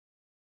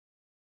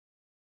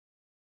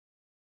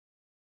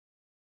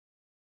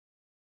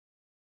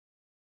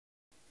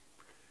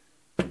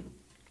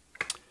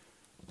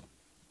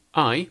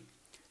I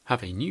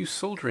have a new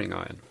soldering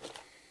iron.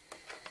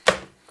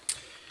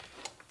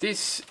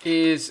 This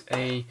is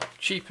a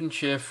cheap and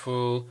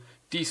cheerful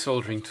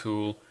desoldering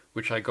tool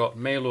which I got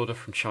mail order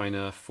from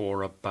China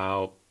for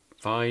about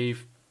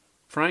 5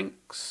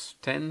 francs,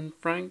 10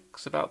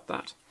 francs, about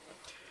that.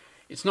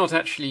 It's not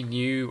actually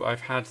new.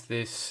 I've had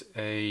this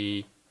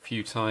a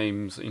few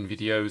times in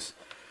videos.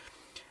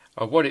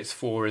 What it's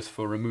for is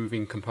for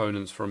removing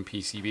components from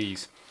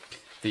PCBs.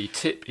 The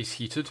tip is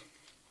heated.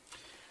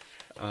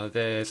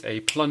 There's a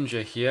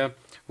plunger here.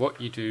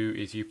 What you do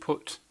is you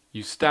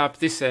stab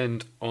this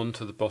end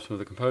onto the bottom of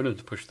the component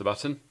to push the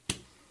button,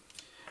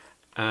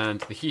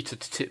 and the heated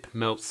tip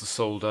melts the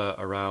solder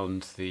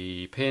around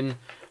the pin,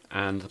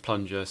 and the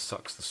plunger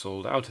sucks the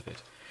solder out of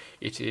it.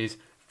 It is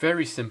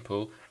very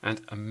simple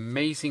and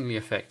amazingly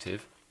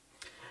effective,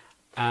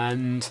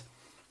 and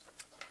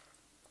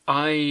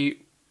I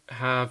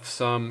have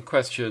some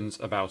questions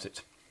about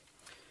it,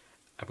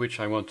 which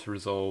I want to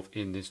resolve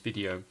in this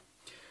video.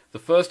 The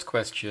first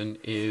question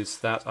is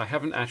that I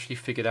haven't actually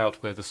figured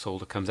out where the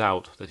solder comes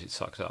out that it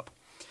sucked up.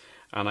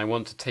 And I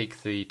want to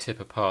take the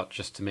tip apart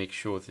just to make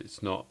sure that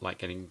it's not like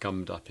getting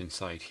gummed up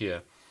inside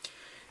here.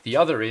 The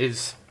other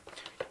is,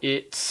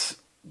 it's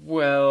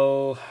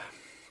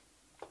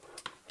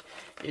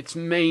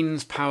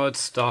mains powered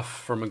stuff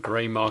from a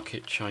grey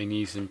market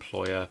Chinese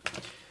employer.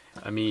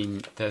 I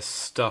mean, there's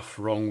stuff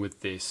wrong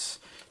with this.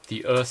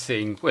 The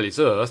earthing, well, it's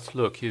earth.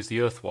 Look, here's the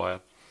earth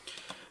wire.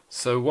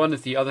 So one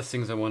of the other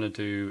things I want to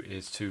do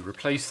is to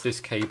replace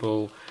this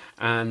cable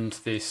and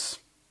this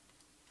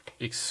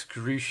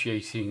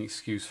excruciating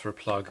excuse for a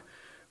plug,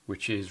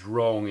 which is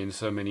wrong in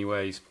so many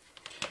ways.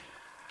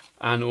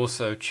 And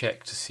also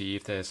check to see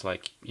if there's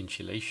like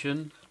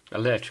insulation,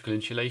 electrical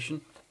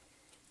insulation.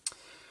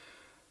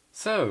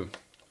 So,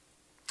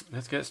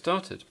 let's get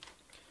started.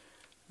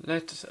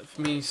 Let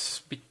me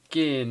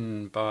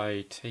begin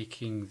by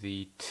taking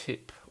the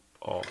tip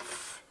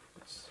off.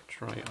 Let's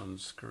try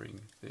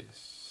unscrewing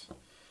this.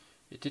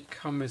 It did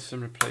come with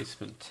some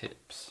replacement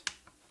tips.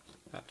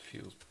 That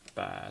feels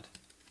bad.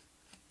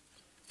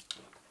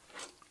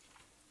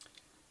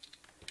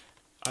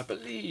 I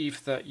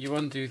believe that you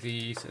undo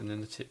these and then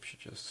the tip should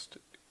just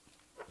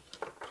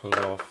pull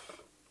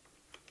off.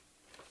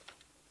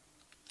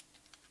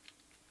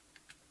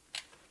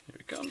 Here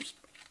it comes.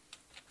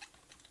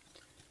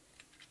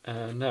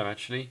 No,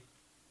 actually.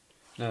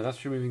 No,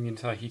 that's removing the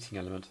entire heating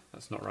element.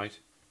 That's not right.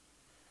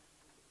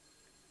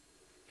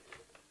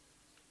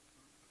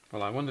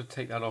 Well, I want to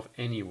take that off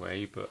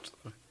anyway, but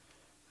I'm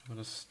going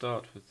to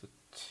start with the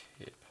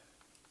tip.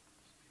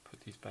 Put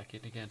these back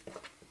in again.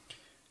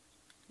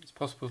 It's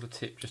possible the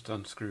tip just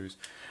unscrews.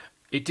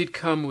 It did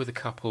come with a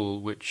couple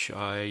which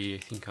I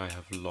think I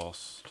have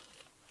lost.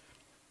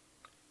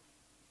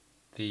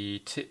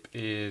 The tip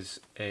is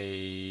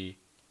a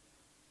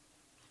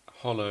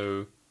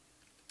hollow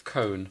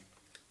cone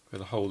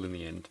with a hole in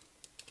the end.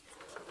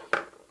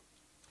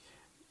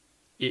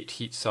 It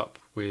heats up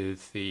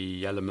with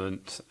the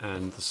element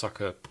and the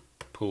sucker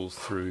pulls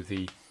through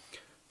the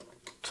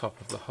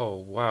top of the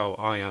hole. Wow,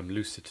 I am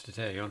lucid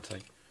today, aren't I?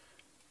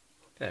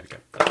 There we go,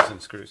 that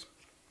unscrews.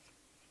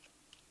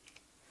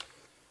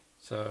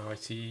 So I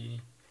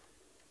see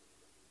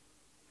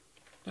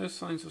no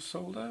signs of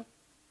solder.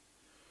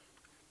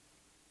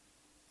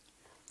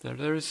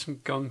 There is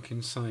some gunk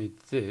inside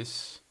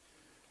this.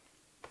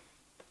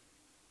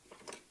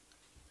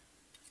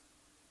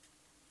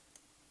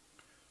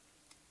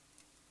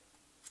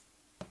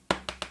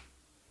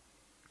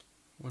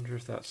 Wonder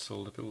if that's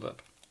solder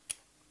build-up.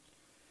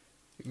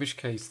 In which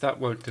case, that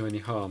won't do any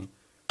harm.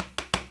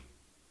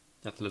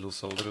 That's a little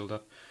solder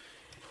build-up.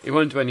 It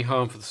won't do any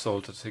harm for the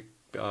solder to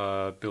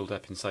build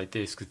up inside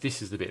this, because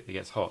this is the bit that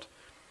gets hot.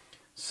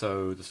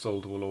 So the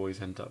solder will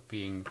always end up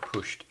being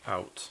pushed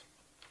out.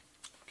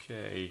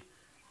 Okay.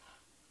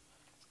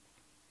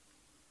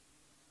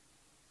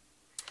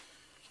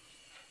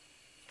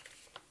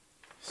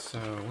 So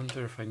I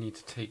wonder if I need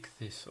to take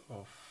this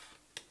off.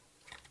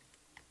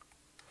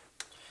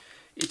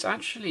 It's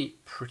actually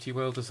pretty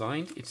well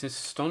designed. It's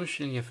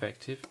astonishingly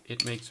effective.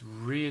 It makes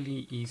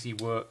really easy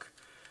work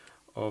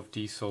of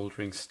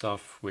desoldering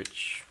stuff,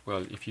 which,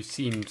 well, if you've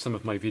seen some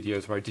of my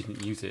videos where I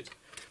didn't use it,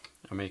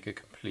 I make a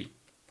complete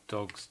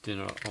dog's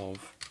dinner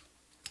of.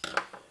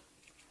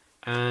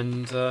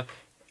 And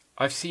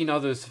I've seen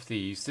others of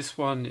these. This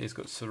one has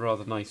got some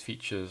rather nice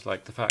features,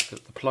 like the fact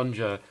that the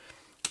plunger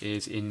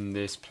is in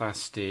this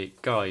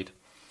plastic guide,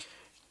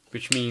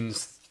 which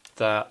means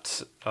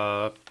that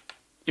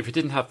if it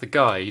didn't have the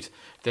guide,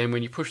 then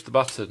when you push the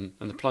button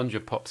and the plunger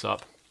pops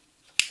up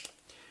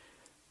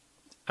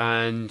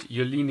and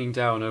you're leaning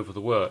down over the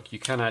work, you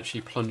can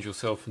actually plunge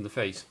yourself in the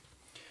face,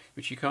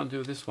 which you can't do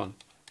with this one.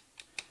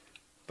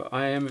 But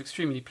I am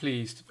extremely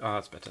pleased. Ah,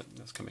 that's better.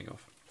 That's coming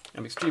off.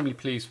 I'm extremely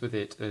pleased with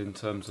it in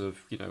terms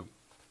of, you know,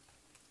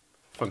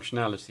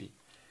 functionality.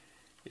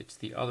 It's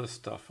the other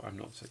stuff I'm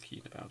not so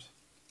keen about.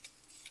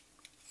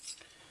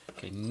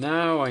 Okay,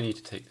 now I need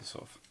to take this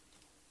off.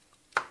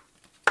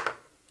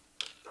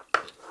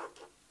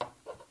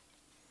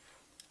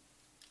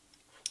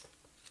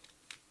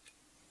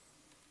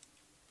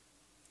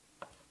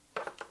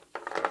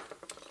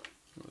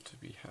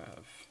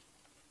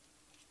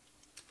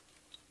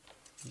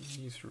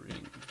 these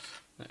rings.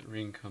 That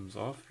ring comes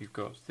off. You've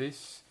got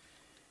this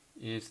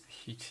is the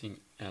heating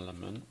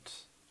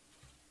element.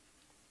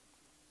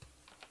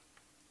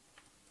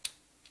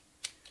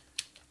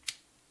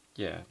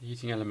 Yeah, the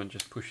heating element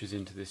just pushes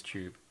into this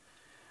tube.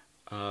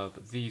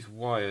 But these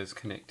wires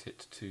connect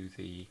it to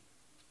the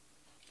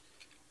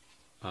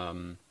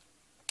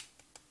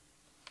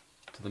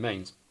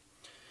mains.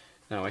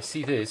 Now I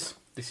see this.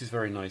 This is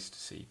very nice to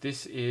see.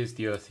 This is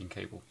the earthing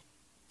cable,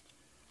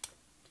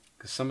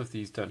 because some of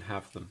these don't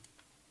have them,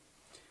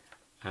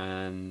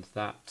 and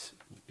that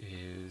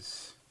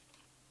is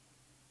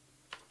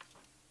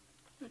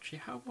actually,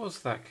 how was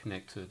that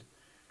connected?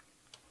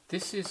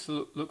 This is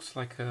looks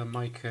like a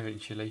mica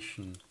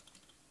insulation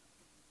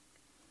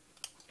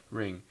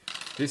ring.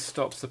 This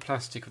stops the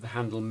plastic of the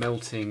handle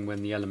melting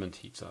when the element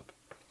heats up.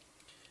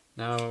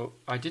 Now,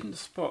 I didn't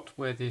spot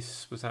where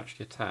this was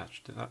actually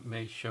attached. That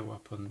may show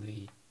up on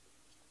the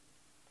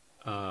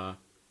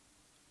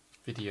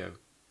video.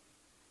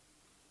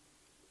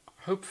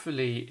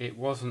 Hopefully it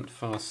wasn't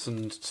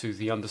fastened to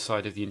the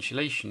underside of the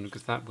insulation,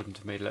 because that wouldn't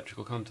have made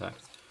electrical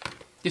contact.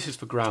 This is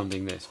for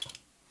grounding this.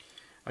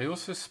 I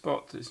also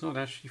spot that it's not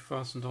actually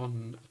fastened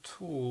on at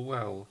all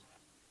well.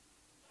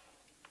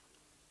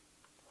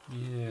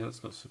 Yeah,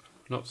 that's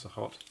not so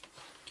hot.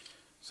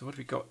 So what have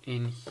we got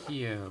in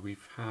here? We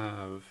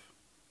have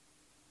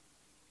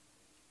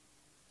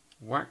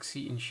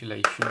waxy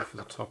insulation for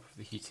the top of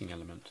the heating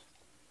element.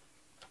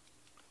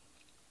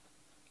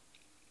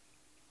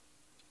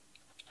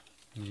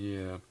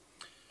 Yeah.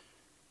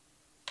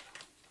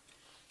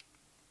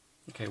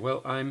 Okay,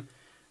 well, I'm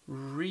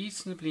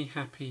reasonably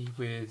happy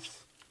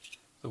with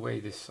the way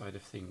this side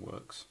of thing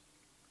works.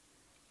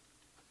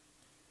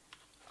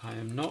 I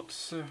am not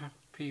so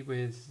happy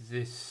with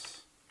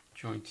this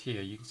joint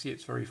here. You can see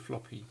it's very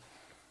floppy.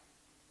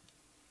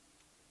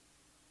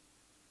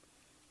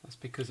 That's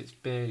because it's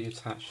barely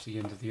attached to the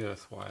end of the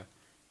earth wire.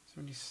 Is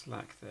there any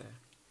slack there?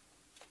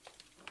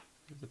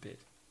 There's a bit.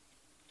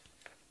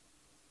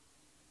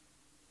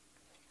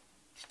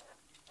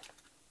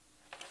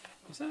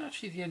 Is that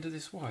actually the end of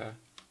this wire?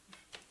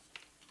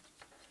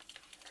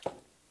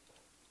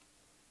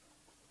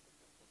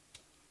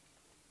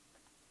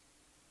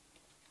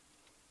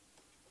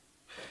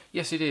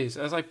 Yes, it is.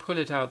 As I pull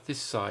it out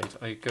this side,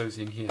 it goes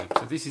in here.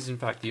 So this is in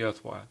fact the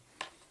earth wire.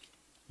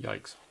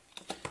 Yikes.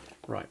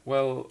 Right,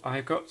 well,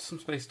 I've got some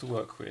space to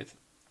work with.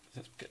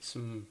 Let's get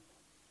some...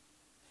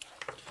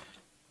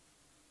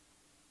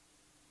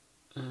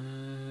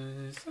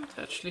 is that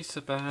actually so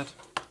bad?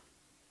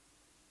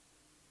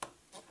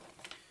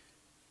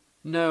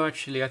 No,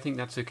 actually, I think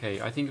that's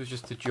okay. I think it was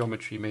just the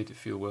geometry made it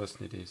feel worse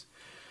than it is.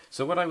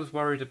 So what I was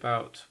worried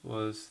about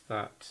was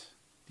that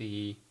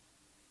the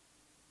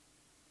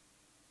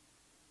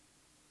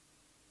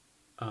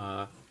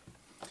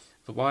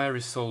wire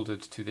is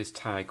soldered to this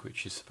tag,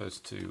 which is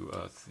supposed to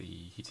earth the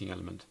heating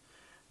element,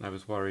 and I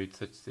was worried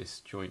that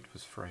this joint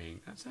was fraying.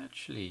 That's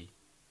actually...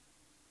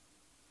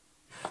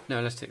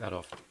 No, let's take that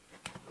off.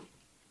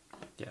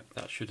 Yeah,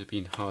 that should have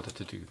been harder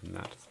to do than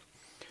that.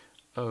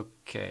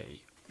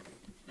 Okay.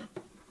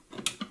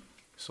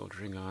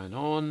 Soldering iron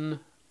on.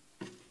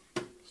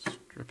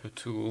 Stripper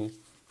tool.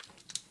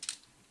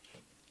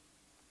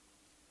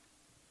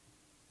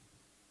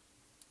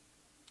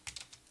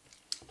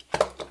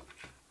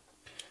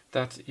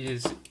 That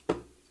is,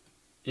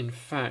 in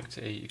fact,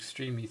 a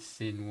extremely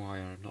thin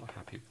wire. I'm not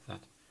happy with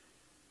that.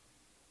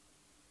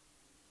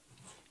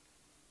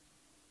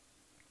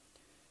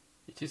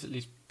 It is at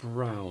least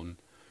brown,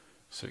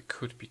 so it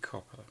could be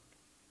copper.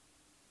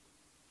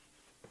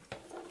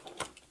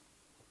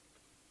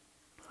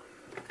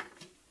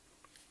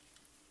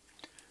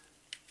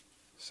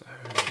 So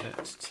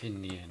let's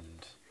tin the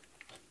end.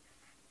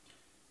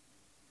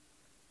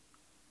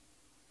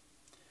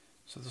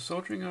 So the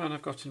soldering iron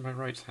I've got in my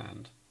right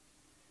hand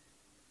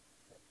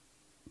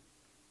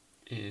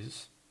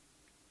is,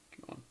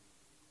 come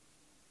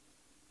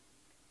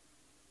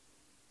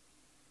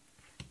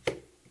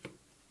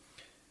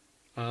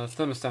on,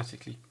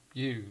 thermostatically,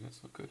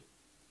 that's not good.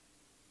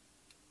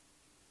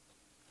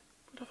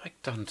 What have I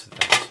done to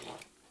that?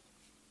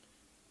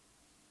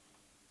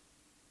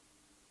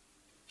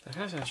 That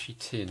has actually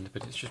tinned,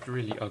 but it's just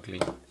really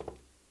ugly.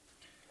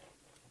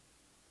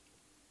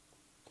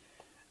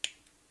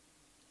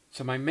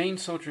 So my main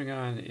soldering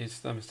iron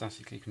is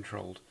thermostatically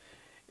controlled.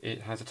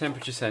 It has a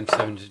temperature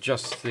sensor and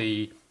adjusts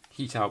the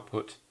heat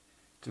output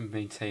to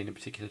maintain a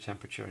particular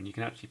temperature, and you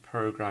can actually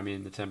program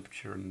in the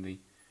temperature in the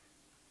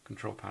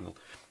control panel.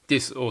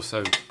 This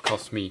also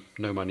cost me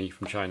no money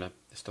from China.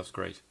 This stuff's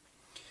great.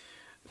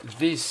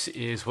 This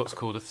is what's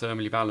called a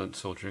thermally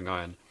balanced soldering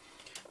iron,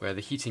 where the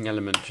heating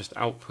element just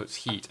outputs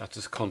heat at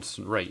a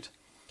constant rate,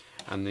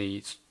 and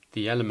the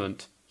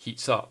element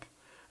heats up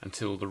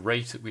until the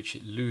rate at which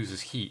it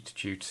loses heat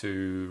due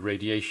to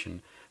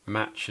radiation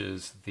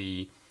matches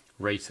the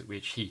rate at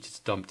which heat is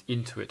dumped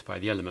into it by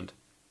the element.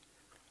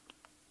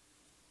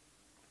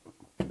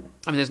 I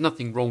mean, there's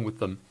nothing wrong with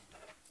them.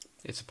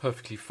 It's a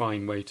perfectly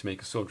fine way to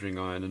make a soldering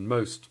iron, and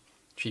most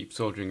cheap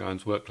soldering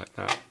irons work like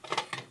that.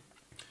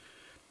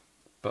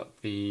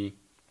 but the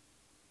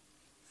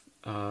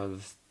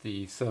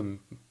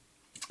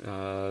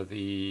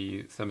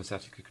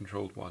thermostatically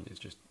controlled one is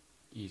just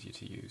easier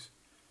to use.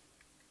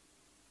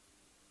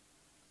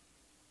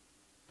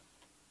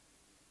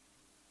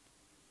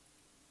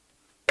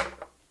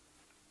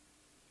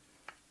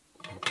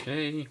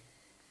 Okay.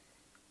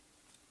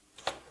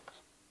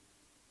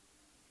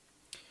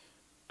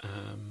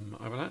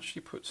 I will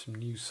actually put some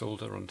new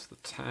solder onto the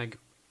tag.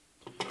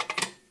 The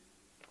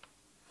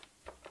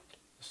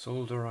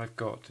solder I've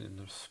got in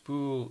the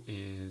spool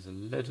is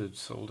leaded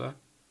solder,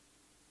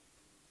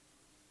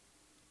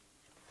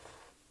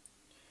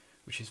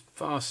 which is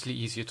vastly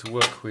easier to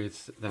work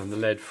with than the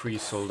lead-free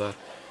solder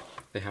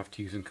they have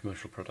to use in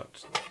commercial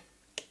products.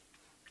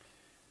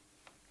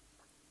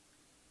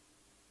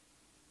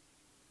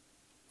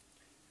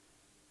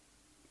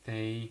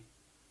 Come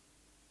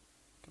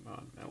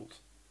on, melt.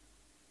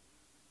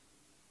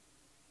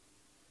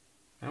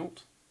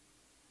 Melt.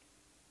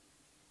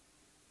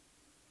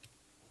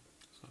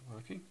 It's not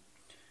working.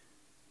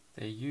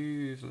 They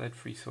use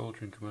lead-free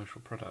solder in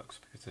commercial products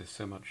because there's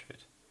so much of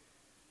it.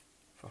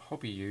 For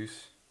hobby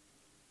use,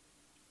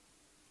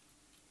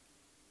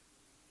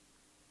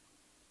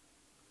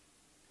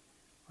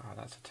 wow,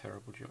 that's a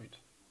terrible joint.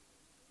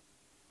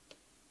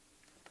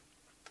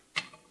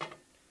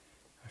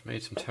 I've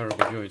made some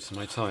terrible joints in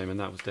my time, and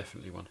that was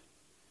definitely one.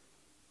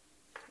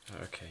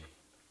 Okay,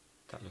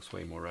 that looks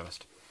way more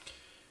robust.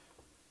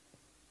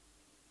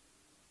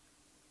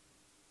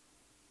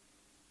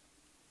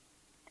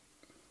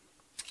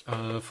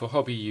 For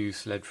hobby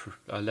use,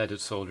 leaded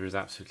solder is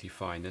absolutely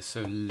fine. There's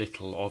so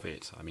little of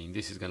it. I mean,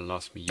 this is going to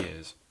last me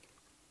years.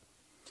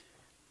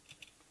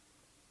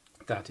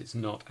 That it's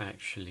not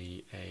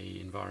actually an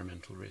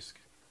environmental risk.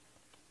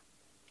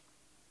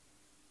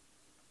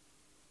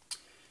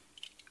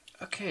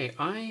 Okay,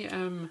 I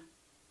am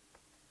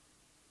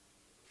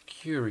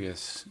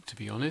curious, to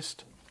be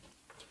honest.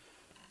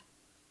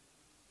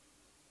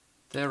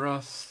 There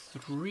are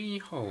 3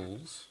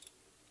 holes.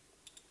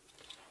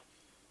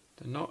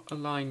 They're not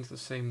aligned the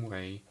same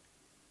way,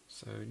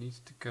 so it needs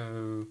to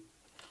go...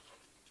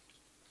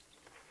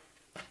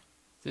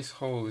 This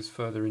hole is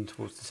further in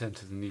towards the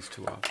centre than these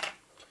 2 are.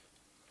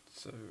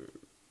 So...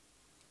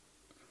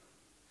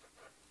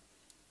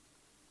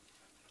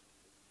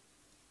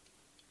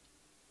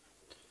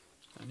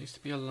 That needs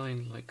to be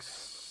aligned like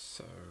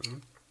so.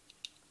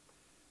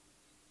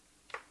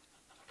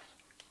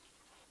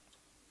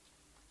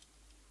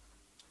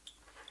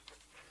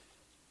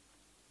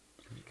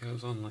 And it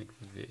goes on like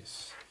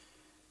this.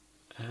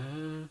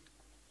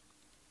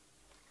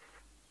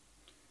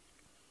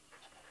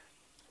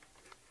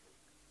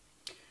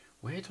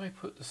 Where do I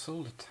put the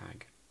solder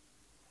tag?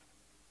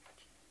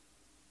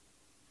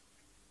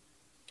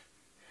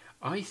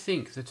 I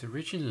think that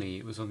originally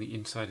it was on the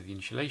inside of the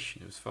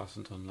insulation. It was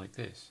fastened on like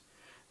this.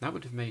 That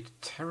would have made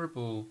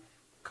terrible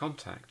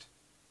contact,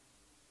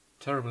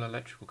 terrible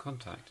electrical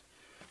contact,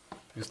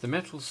 because the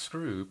metal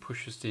screw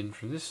pushes in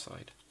from this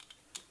side.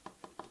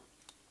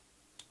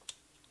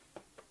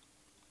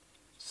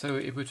 So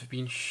it would have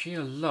been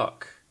sheer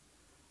luck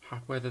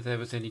whether there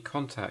was any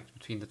contact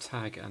between the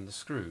tag and the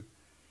screw.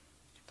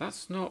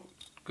 That's not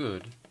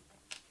good.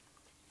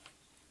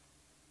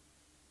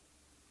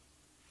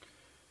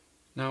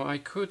 Now I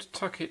could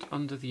tuck it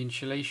under the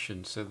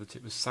insulation so that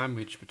it was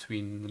sandwiched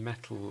between the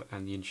metal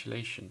and the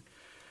insulation,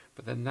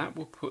 but then that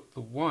will put the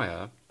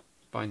wire,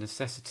 by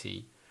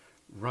necessity,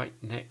 right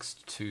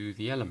next to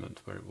the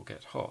element where it will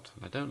get hot,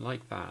 and I don't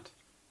like that.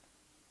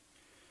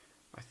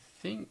 I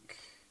think...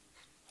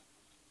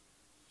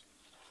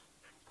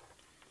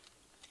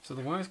 So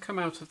the wires come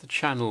out of the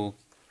channel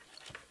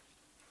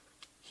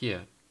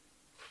here.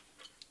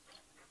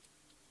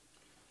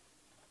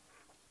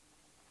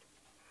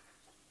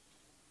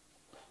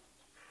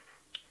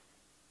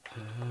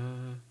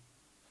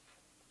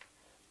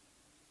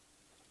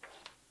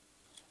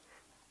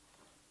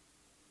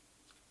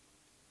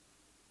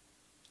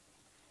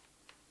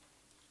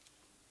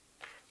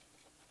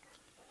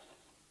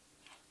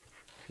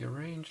 If you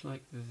arrange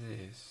like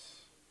this.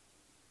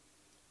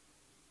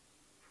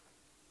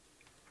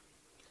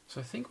 So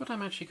I think what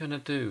I'm actually going to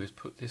do is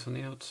put this on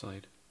the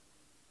outside.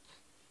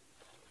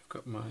 I've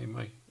got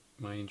my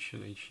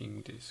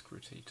insulating disc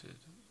rotated.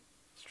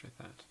 Let's try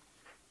that.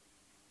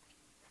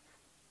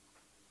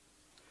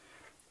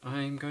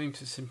 I'm going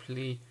to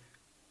simply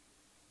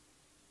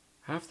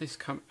have this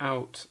come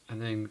out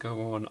and then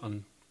go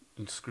on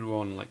and screw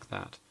on like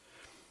that.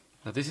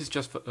 Now this is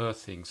just for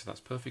earthing, so that's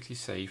perfectly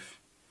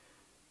safe,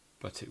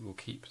 but it will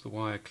keep the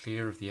wire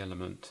clear of the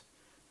element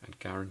and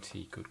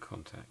guarantee good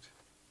contact.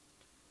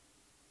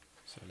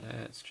 So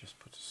let's just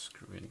put a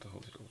screw in to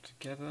hold it all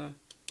together.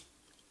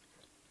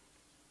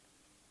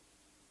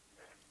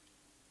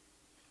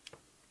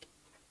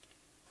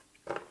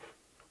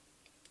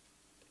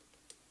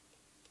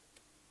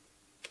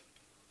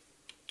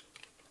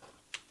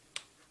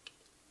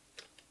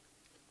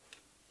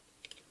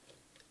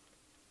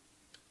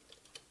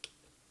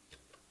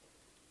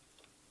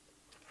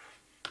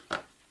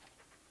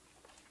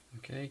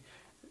 Okay,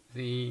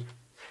 the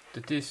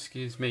the disc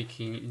is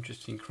making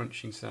interesting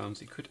crunching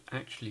sounds. It could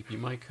actually be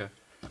mica,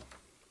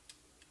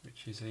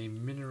 which is a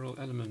mineral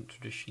element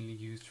traditionally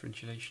used for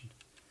insulation.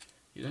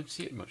 You don't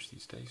see it much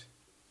these days.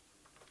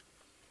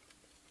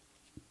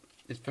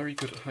 It's very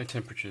good at high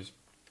temperatures.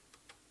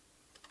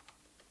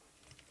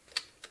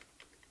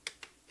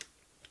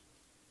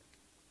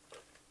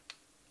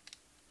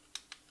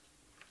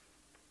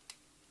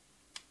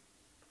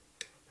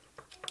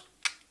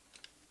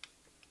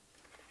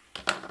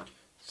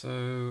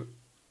 So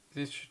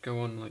this should go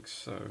on like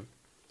so.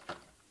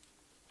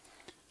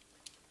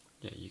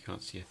 Yeah, you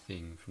can't see a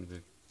thing from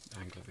the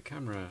angle of the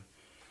camera.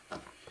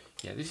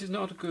 Yeah, this is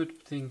not a good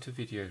thing to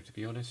video, to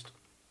be honest.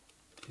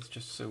 It's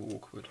just so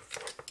awkward.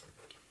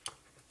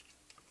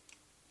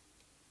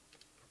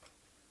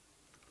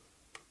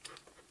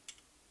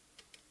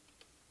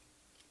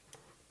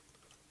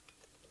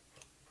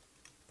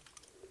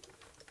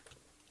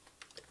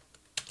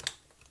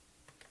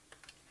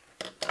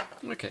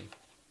 Okay.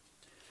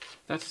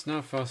 That is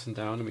now fastened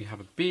down and we have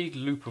a big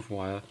loop of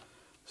wire.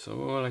 So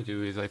all I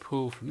do is I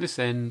pull from this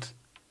end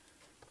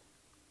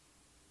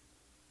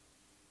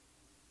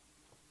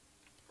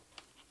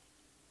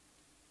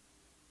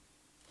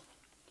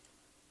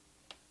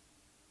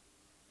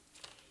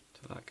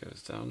so that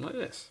goes down like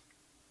this.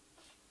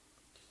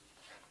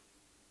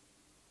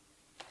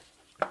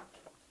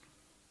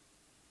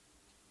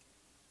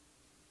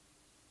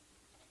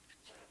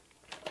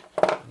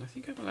 And I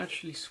think I will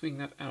actually swing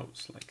that out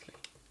slightly.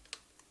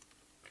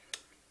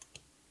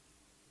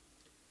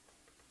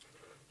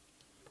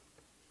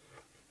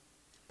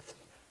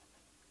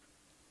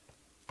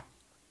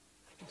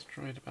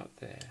 Right about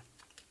there.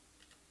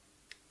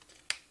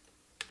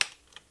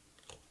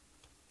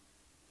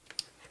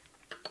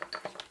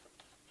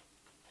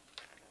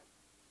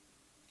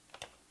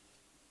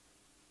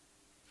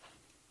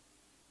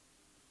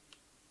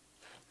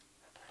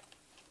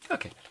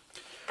 Okay,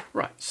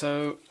 right,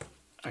 so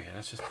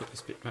let's just put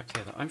this bit back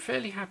together. I'm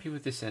fairly happy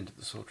with this end of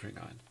the soldering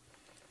iron.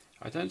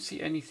 I don't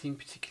see anything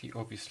particularly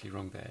obviously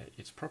wrong there.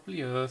 It's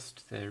properly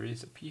earthed. There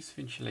is a piece of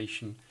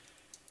insulation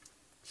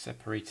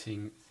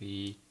separating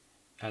the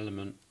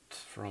element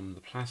from the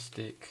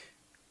plastic,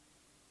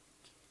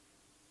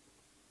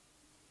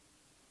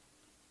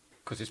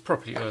 because it's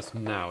properly earthed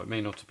now. It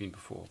may not have been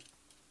before.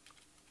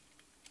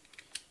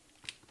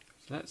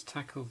 So let's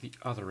tackle the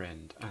other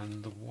end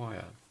and the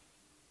wire.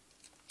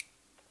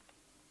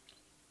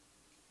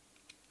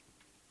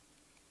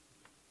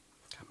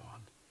 Come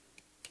on,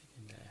 get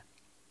in there.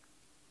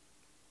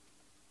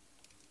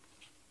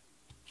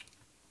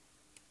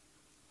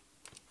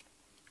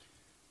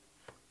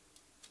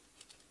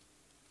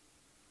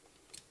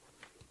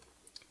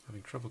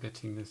 Having trouble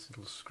getting this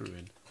little screw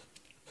in.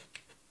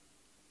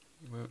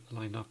 It won't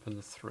line up in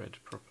the thread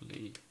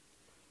properly.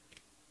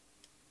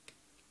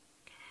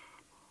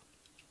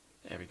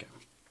 There we go.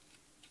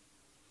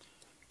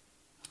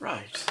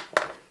 Right.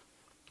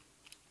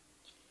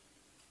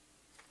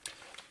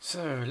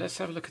 So let's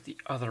have a look at the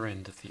other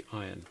end of the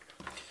iron.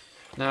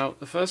 Now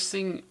the first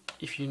thing,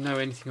 if you know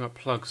anything about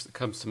plugs, that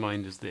comes to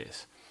mind is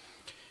this.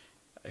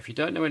 If you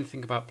don't know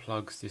anything about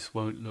plugs, this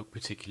won't look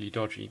particularly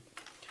dodgy.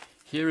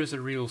 Here is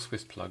a real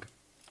Swiss plug.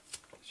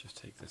 Let's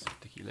just take this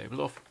sticky label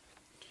off.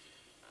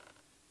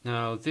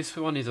 Now this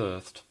one is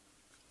earthed.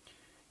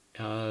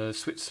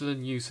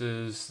 Switzerland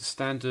uses the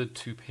standard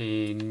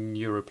 2-pin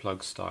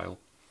Europlug style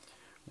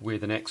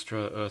with an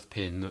extra earth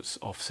pin that's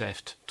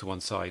offset to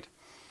one side,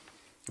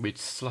 which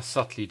is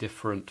subtly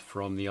different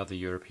from the other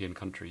European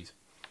countries.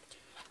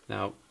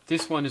 Now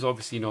this one is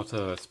obviously not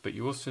earthed, but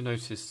you also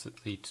notice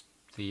that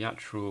the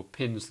actual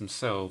pins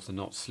themselves are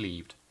not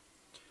sleeved.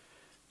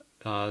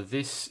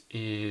 This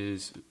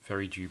is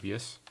very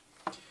dubious.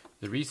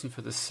 The reason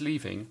for the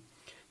sleeving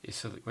is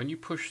so that when you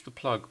push the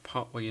plug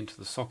partway into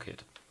the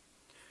socket,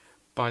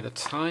 by the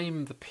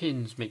time the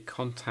pins make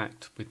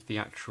contact with the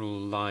actual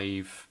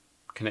live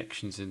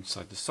connections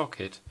inside the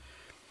socket,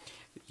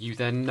 you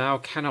then now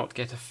cannot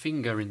get a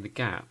finger in the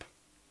gap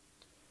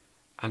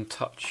and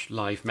touch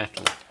live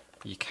metal.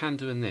 You can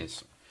do in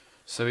this.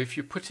 So if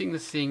you're putting the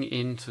thing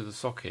into the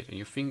socket and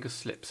your finger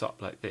slips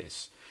up like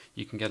this,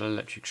 you can get an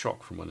electric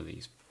shock from one of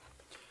these.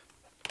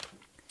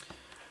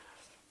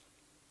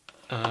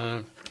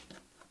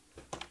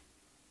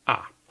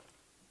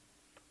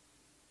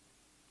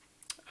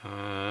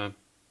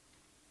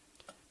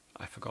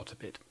 I forgot a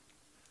bit.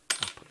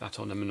 I'll put that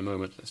on in a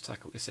moment. Let's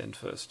tackle this end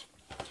first.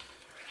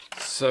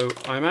 So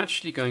I'm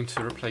actually going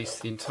to replace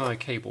the entire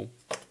cable.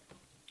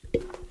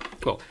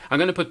 Well, I'm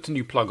going to put a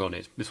new plug on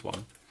it, this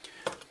one.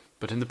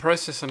 But in the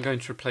process I'm going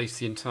to replace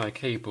the entire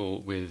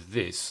cable with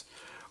this,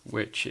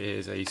 which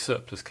is a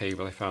surplus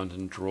cable I found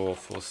in a drawer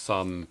for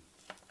some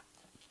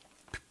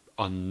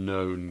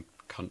unknown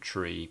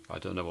country. I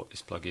don't know what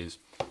this plug is.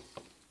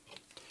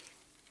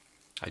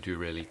 I do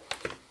really.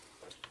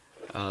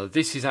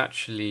 This is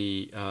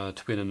actually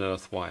twin and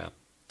earth wire,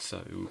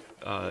 so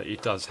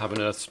it does have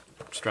an earth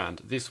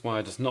strand. This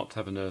wire does not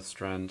have an earth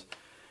strand,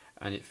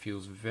 and it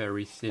feels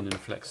very thin and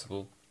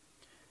flexible.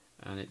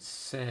 And it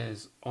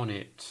says on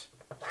it,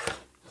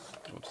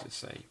 what does it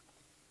say?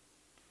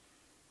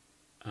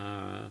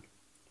 Hjalfi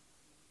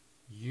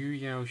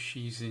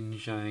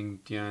Xinjiang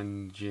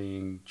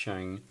Dianjing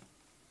Chang,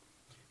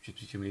 which is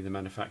presumably the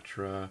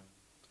manufacturer,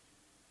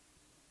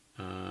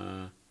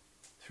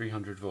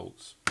 300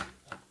 volts.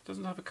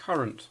 Doesn't have a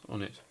current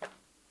on it.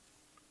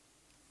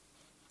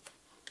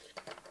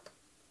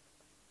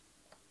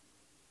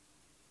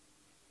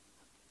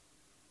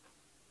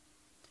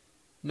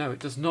 No, it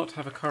does not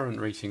have a current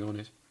rating on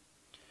it,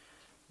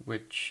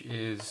 which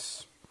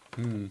is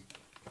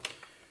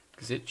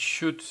because it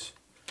should.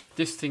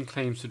 This thing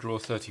claims to draw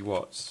 30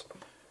 watts.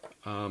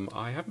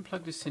 I haven't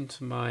plugged this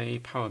into my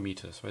power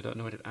meter, so I don't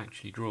know what it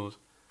actually draws.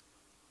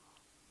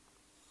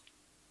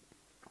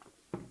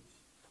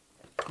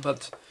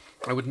 But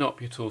I would not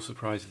be at all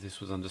surprised if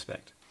this was under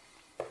spec.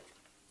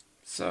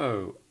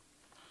 So,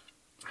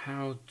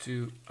 how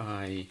do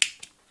I...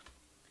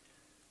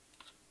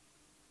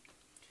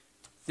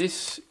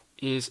 This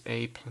is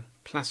a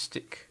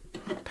plastic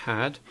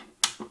pad.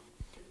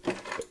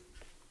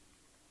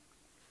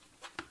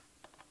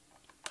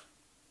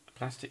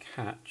 Plastic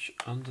hatch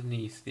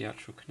underneath the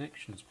actual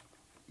connections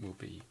will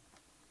be.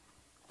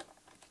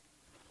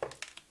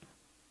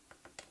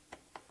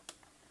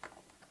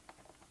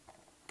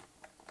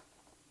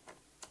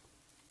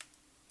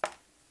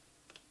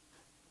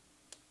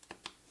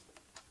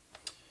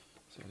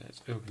 So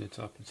let's open it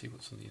up and see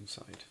what's on the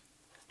inside.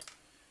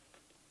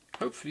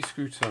 Hopefully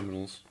screw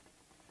terminals,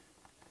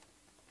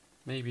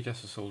 maybe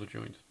just a solder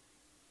joint.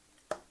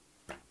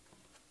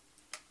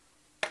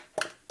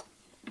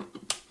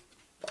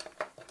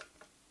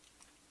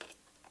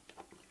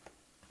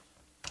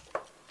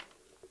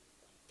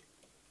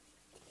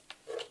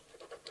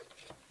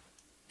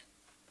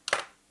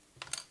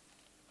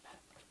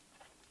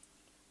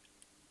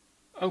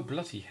 Oh,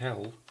 bloody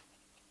hell.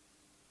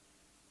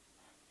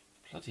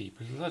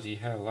 Bloody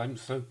hell. I'm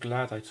so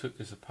glad I took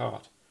this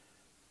apart.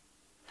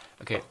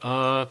 Okay,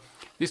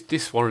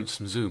 this warrants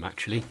some zoom,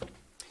 actually.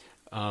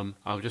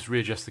 I'll just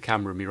readjust the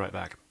camera and be right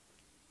back.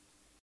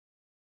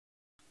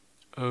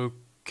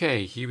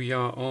 Okay, here we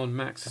are on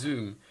max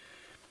zoom.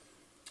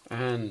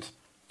 And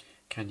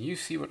can you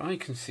see what I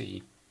can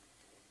see?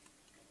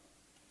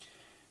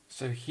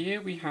 So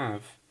here we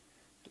have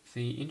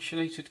the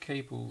insulated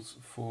cables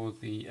for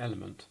the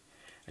element.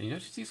 And you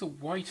notice these are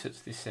white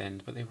at this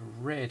end, but they were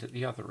red at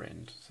the other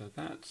end. So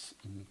that's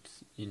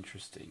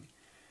interesting.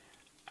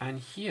 And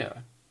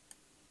here,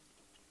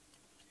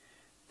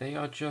 they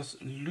are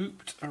just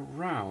looped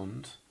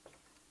around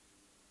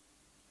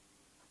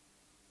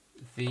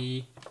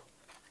the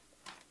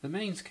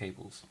mains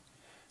cables.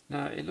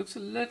 Now, it looks a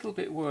little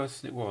bit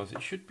worse than it was.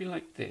 It should be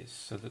like this.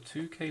 So the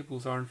two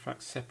cables are in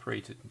fact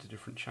separated into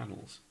different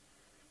channels.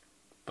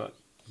 But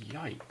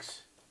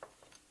yikes.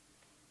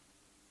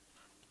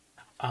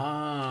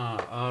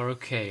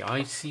 Okay,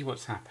 I see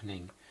what's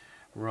happening.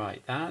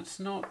 Right, that's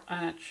not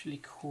actually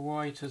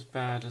quite as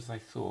bad as I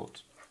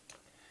thought.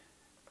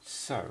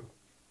 So,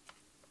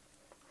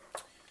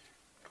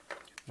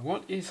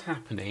 what is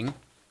happening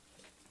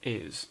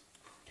is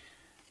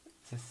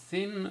the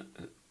thin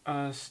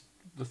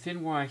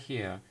wire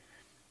here,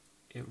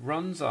 it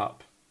runs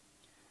up,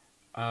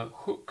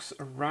 hooks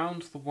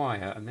around the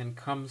wire and then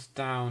comes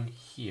down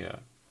here.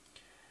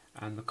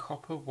 And the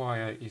copper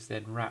wire is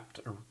then wrapped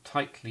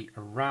tightly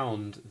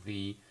around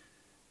the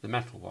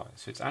metal wire.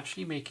 So it's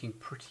actually making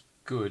pretty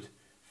good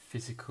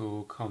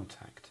physical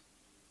contact.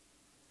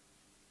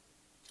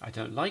 I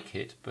don't like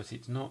it, but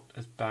it's not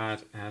as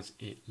bad as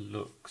it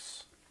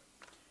looks.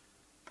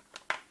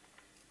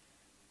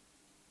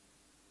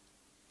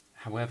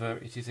 However,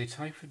 it is a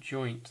type of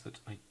joint that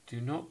I do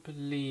not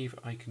believe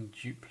I can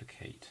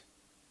duplicate.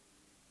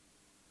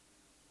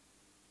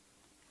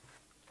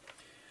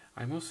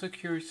 I'm also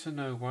curious to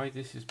know why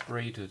this is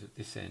braided at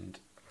this end.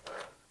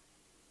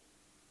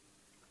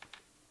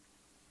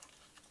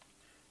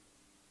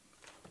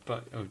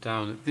 But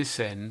down at this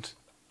end,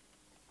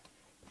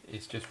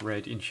 it's just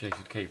red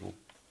insulated cable.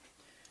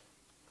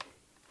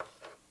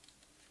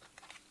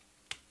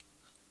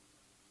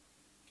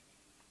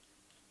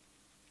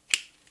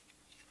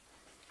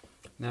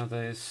 Now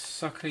the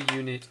sucker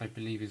unit, I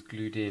believe, is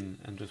glued in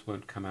and just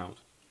won't come out.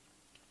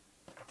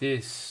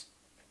 This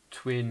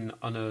twin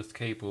unearthed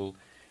cable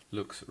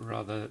looks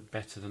rather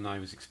better than I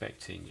was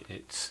expecting.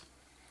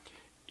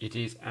 It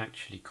is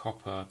actually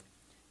copper.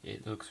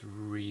 It looks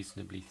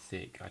reasonably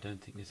thick. I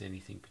don't think there's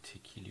anything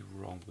particularly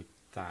wrong with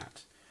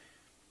that.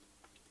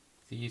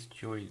 These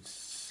joints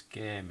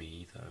scare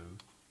me though.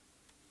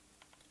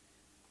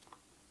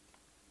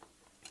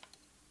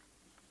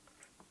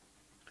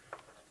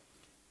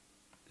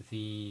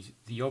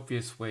 The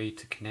obvious way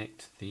to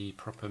connect the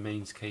proper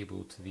mains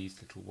cable to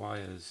these little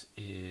wires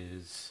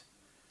is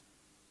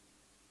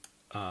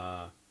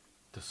to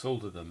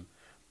solder them,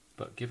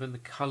 but given the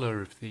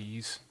colour of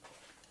these,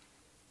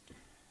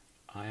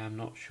 I am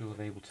not sure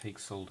they will take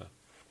solder.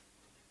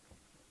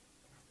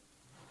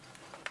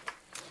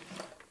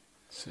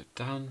 So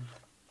down,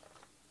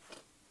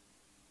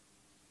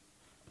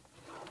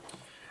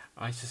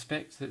 I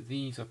suspect that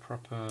these are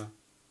proper.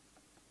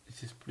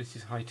 This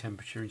is high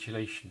temperature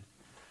insulation.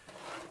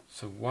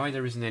 So why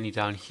there isn't any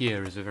down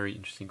here is a very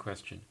interesting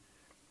question.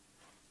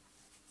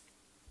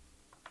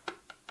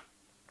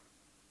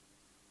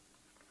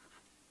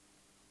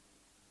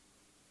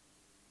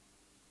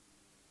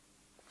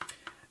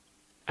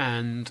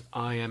 And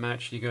I am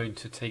actually going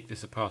to take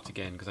this apart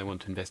again because I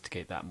want to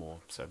investigate that more.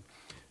 So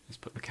let's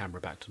put the camera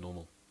back to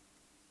normal.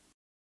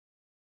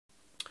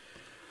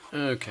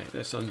 Okay,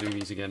 let's undo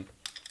these again.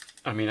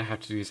 I mean, I have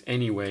to do this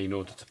anyway in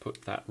order to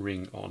put that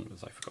ring on,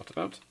 as I forgot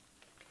about.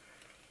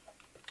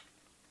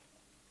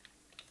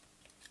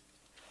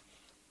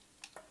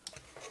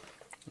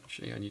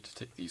 Actually, I need to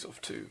take these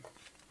off too.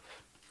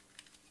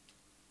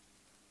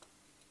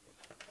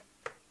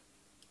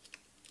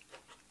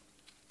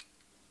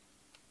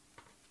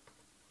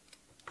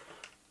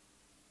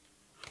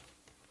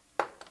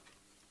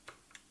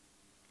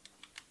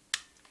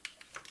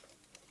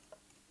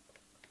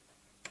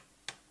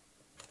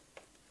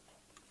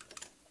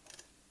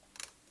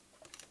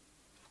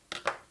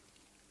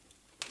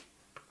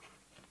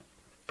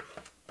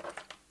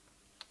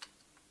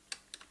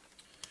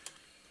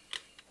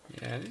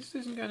 Yeah, this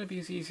isn't going to be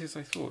as easy as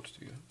I thought,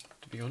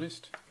 to be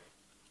honest.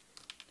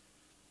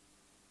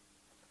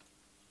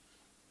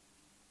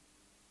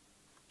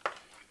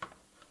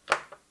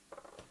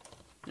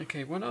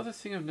 Okay, one other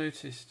thing I've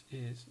noticed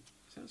is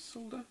that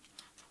solder?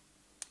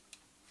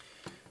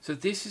 So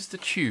this is the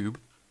tube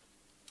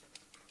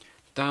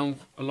down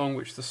along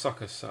which the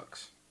sucker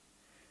sucks.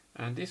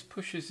 And this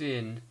pushes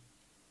in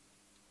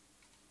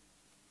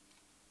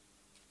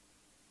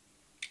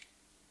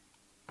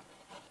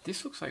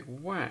this looks like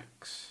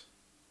wax,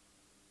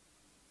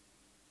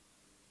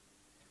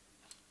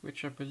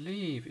 which I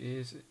believe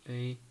is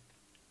I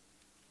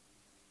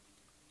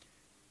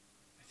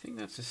think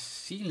that's a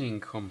sealing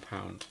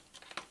compound.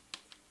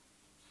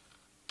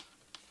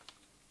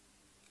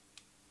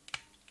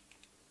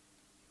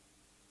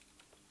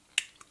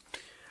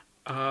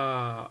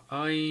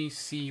 I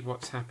see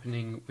what's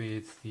happening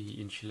with the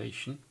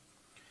insulation.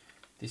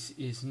 This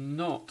is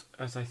not,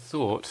 as I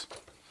thought,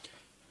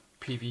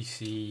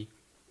 PVC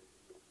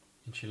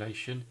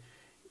insulation.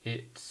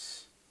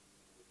 It's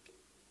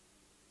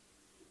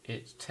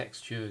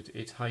textured,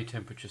 it's high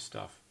temperature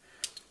stuff.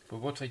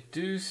 But what I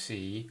do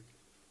see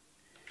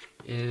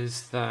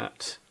is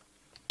that,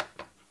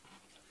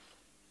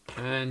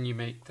 can you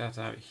make that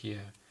out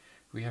here?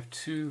 We have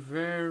two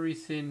very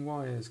thin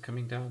wires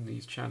coming down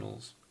these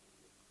channels.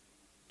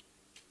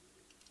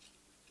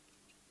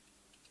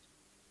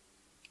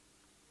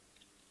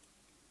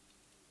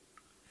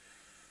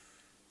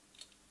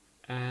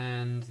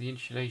 And the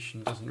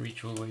insulation doesn't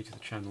reach all the way to the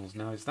channels.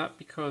 Now, is that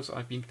because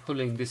I've been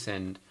pulling this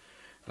end?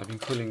 I've been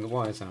pulling the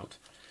wires out.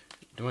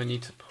 Do I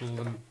need to pull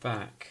them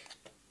back?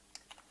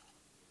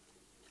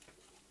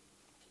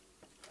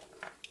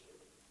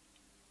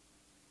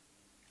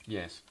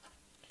 Yes.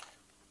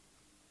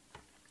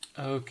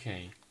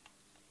 Okay.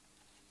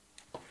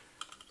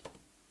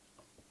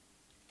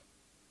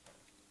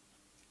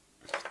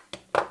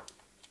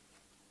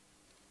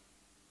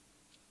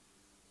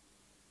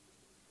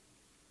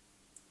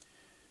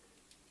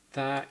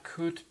 That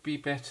could be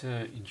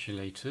better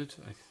insulated,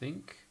 I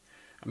think.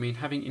 I mean,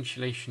 having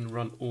insulation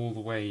run all the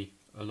way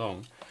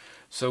along.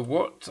 So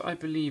what I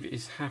believe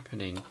is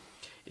happening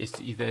is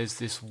that there's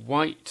this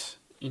white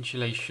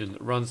insulation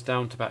that runs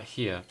down to about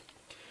here,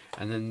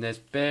 and then there's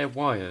bare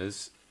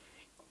wires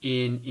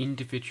in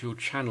individual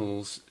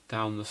channels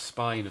down the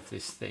spine of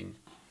this thing.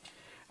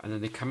 And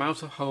then they come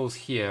out of holes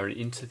here and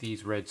into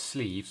these red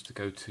sleeves to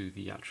go to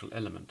the actual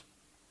element.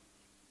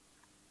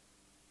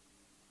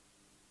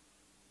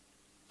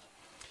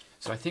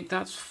 So I think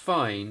that's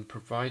fine,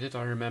 provided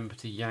I remember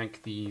to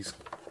yank these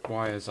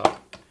wires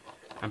up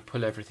and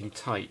pull everything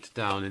tight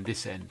down in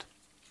this end.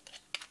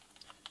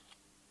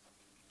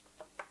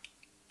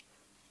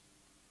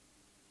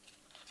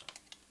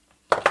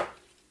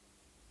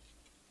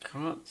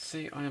 Can't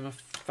say I am a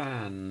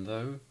fan,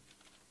 though.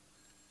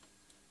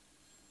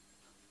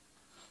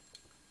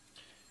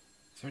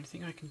 Is there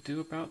anything I can do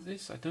about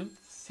this? I don't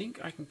think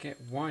I can get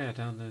wire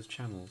down those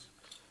channels.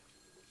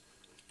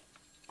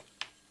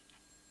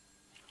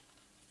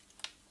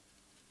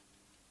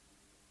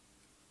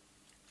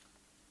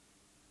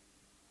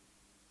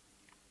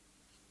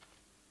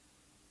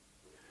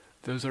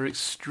 Those are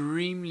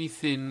extremely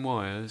thin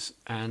wires,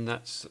 and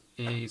that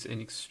is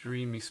an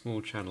extremely small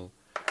channel.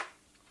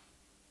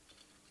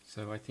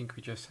 So I think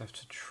we just have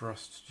to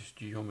trust just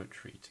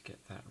geometry to get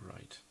that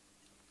right.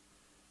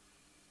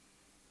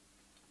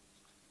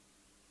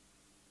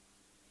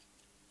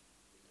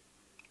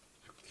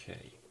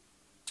 Okay,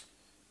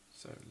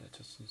 so let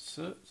us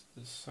insert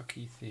the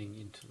sucky thing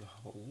into the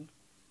hole.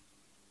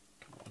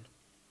 Come on.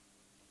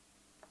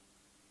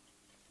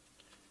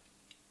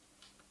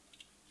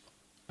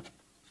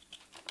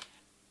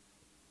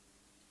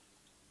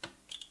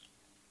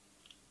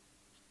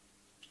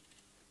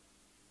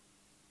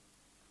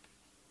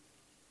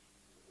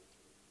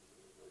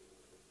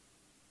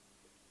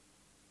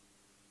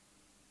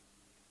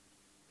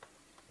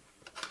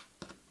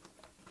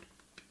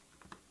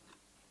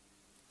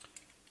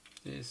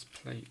 This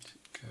plate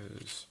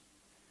goes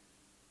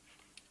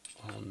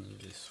on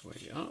this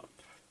way up.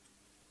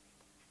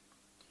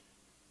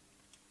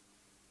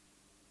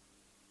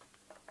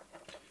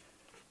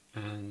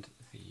 And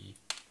the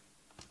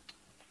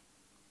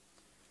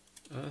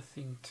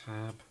earthing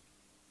tab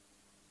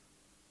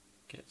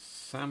gets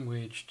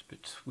sandwiched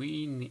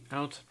between the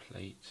outer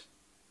plate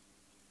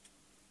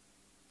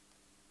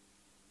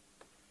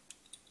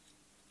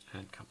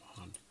and come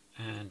on,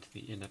 and the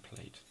inner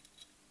plate.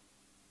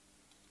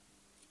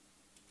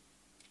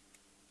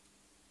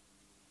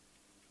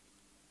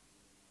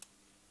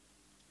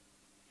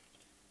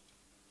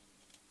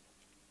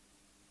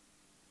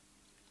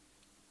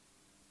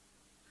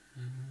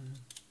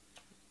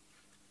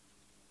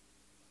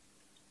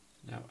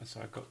 Now, so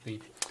I've got the,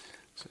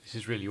 so this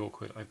is really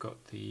awkward, I've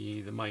got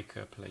the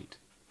mica plate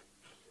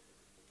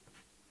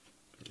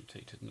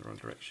rotated in the wrong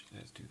direction.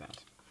 Let's do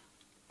that.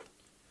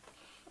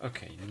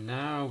 Okay,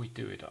 now we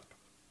do it up.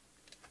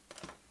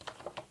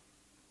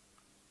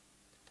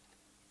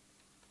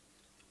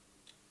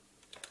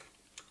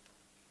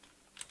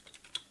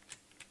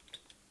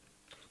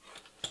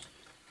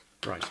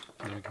 Right,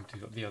 now we can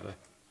do up the other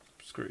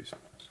screws.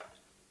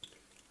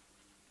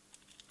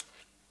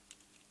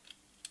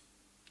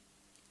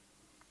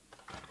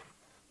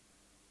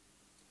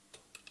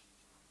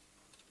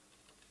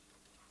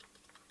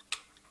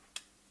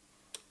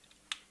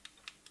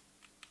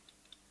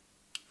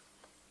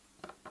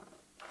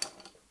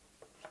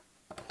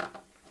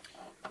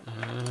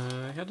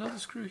 I had another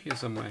screw here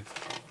somewhere.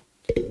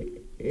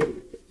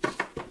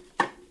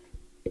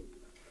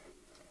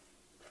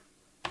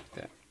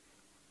 There.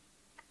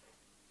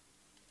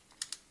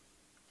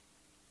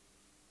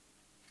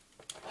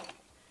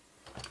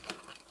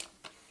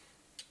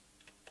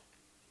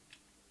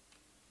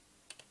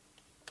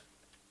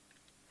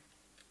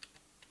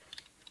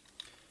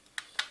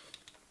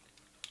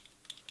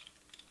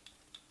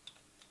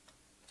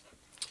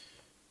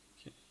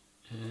 Okay.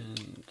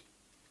 And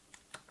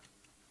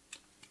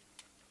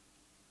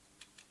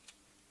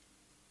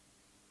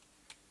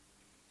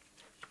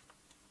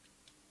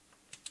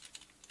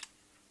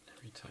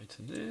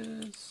tighten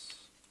this.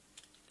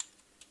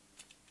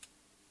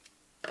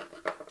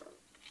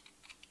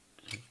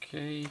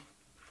 Okay.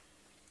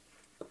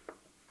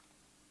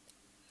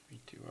 We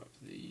do up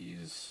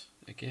these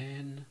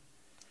again.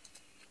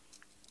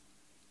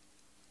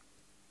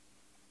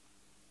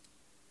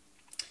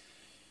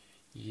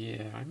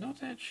 Yeah, I'm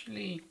not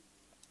actually.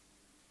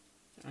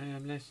 I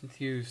am less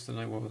enthused than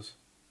I was.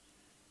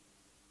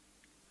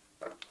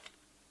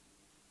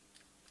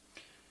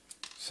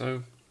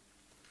 So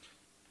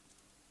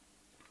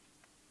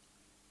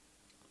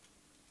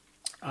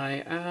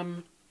I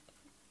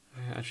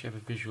actually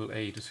have a visual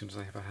aid as soon as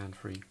I have a hand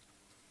free.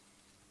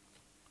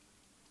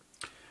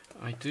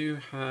 I do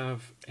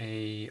have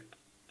a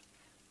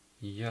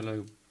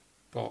yellow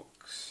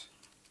box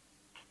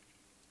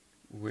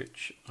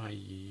which I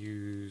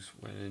use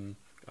with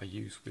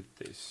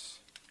this.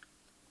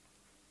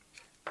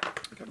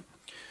 Okay.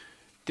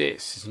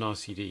 This is an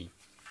RCD,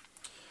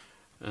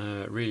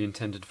 really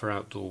intended for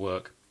outdoor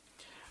work.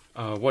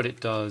 What it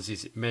does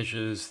is it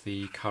measures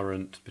the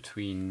current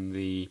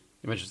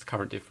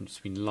difference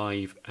between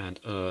live and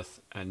earth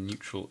and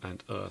neutral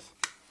and earth.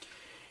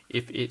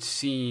 If it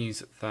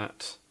sees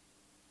that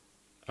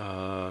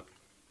there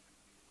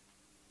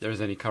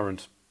is any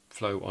current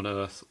flow on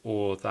earth,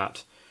 or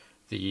that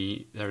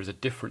there is a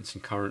difference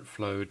in current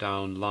flow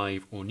down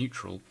live or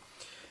neutral,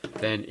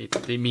 then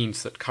it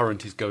means that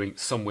current is going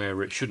somewhere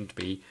where it shouldn't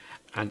be,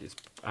 and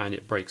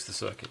it breaks the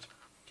circuit.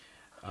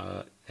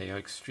 They are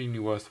extremely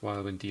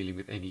worthwhile when dealing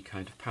with any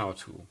kind of power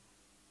tool.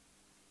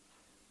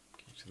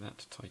 Okay, so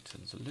that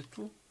tightens a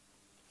little.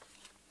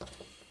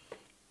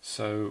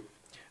 So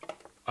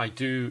I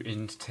do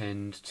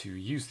intend to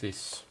use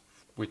this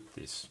with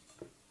this.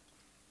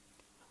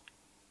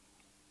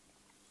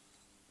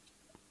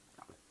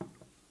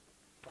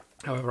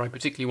 However, I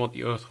particularly want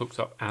the earth hooked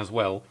up as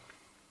well,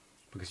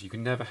 because you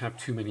can never have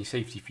too many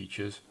safety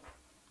features.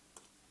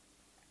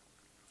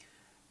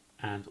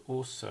 And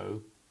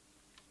also,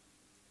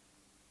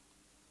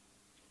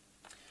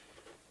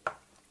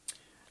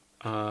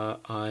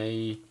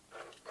 I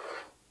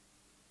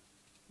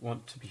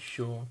want to be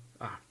sure.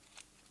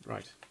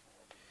 Right.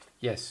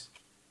 Yes.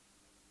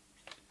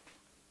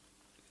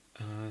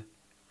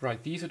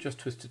 Right, these are just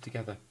twisted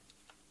together.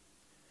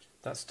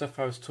 That stuff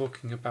I was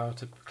talking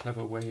about, a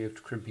clever way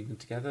of crimping them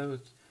together,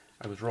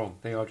 I was wrong.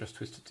 They are just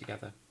twisted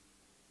together.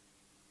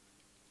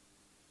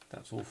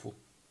 That's awful.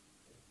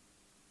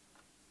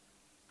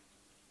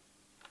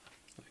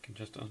 I can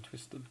just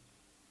untwist them.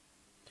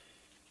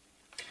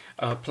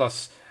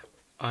 Plus,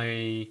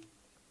 there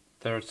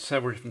are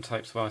several different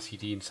types of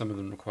RCD, and some of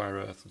them require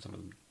earth and some of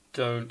them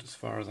don't, as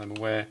far as I'm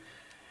aware.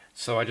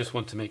 So I just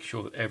want to make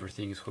sure that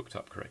everything is hooked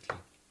up correctly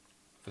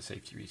for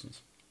safety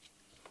reasons.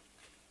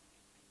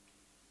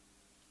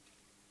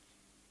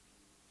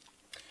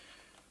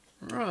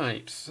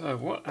 Right, so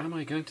what am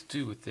I going to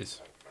do with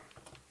this?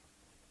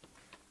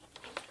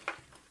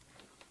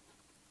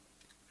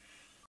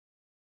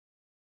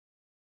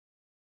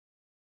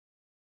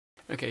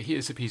 Okay,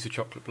 here's a piece of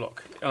chocolate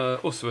block,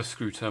 also a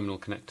screw terminal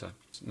connector.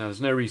 Now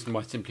there's no reason why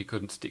I simply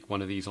couldn't stick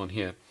one of these on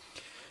here.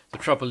 The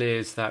trouble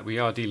is that we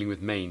are dealing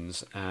with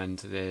mains,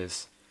 and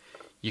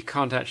you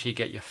can't actually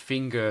get your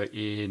finger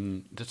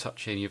in to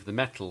touch any of the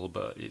metal,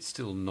 but it's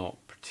still not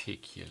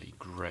particularly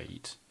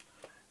great.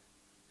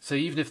 So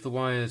even if the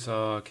wires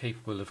are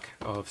capable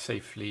of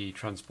safely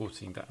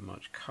transporting that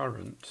much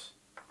current,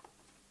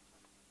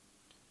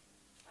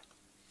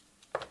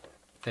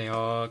 they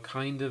are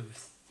kind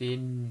of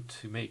thin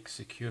to make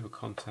secure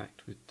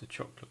contact with the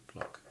chocolate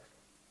block.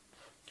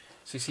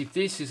 So you see,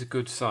 this is a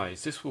good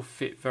size. This will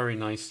fit very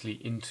nicely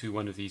into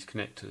one of these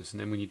connectors, and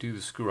then when you do the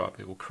screw up,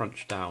 it will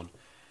crunch down.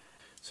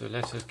 So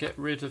let us get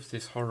rid of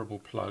this horrible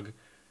plug,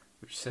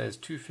 which says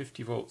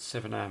 250 volts,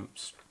 7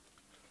 amps.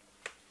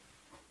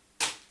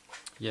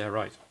 Yeah,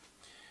 right.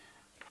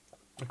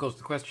 Of course,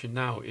 the question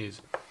now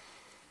is,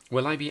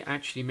 will I be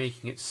actually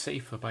making it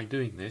safer by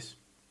doing this?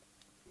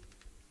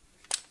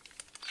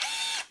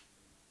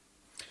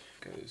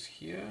 Goes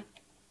here.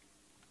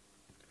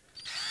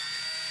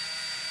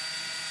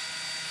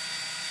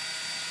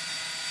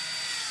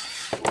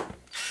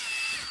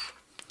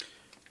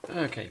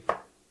 Okay,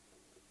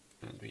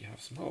 and we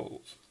have some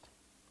holes.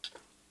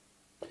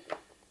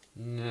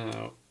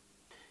 Now,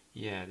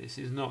 yeah, this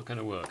is not going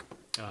to work.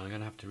 I'm going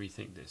to have to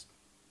rethink this.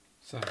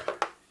 So,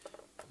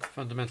 the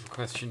fundamental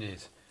question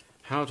is,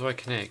 how do I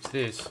connect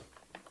this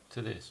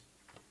to this?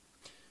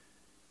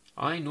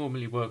 I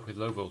normally work with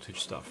low voltage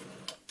stuff,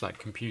 like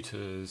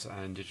computers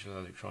and digital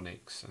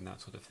electronics and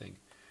that sort of thing,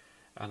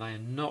 and I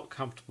am not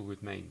comfortable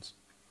with mains.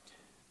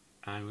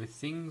 And with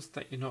things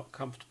that you're not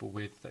comfortable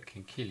with that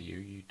can kill you,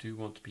 you do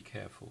want to be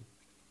careful.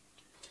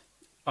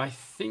 I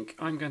think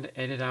I'm going to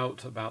edit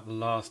out about the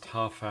last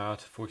half hour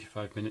to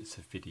 45 minutes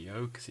of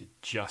video because it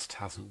just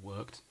hasn't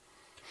worked.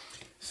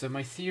 So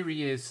my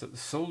theory is that the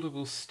solder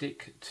will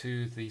stick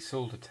to the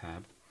solder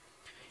tab,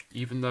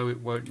 even though it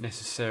won't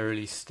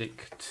necessarily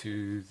stick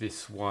to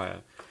this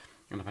wire.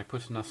 And if I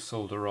put enough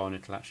solder on,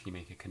 it'll actually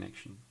make a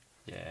connection.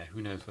 Yeah,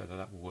 who knows whether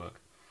that will work.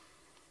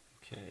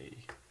 Okay.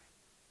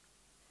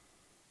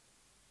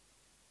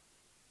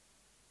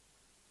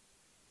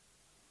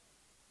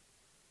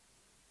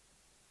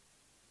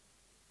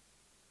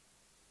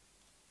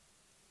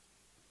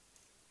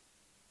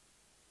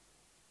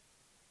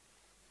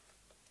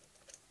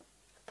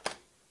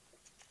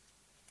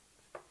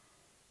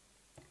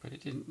 But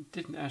it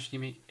didn't actually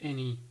make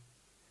any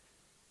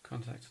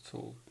contact at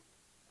all.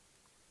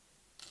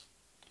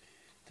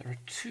 There are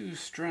 2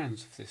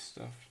 strands of this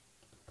stuff.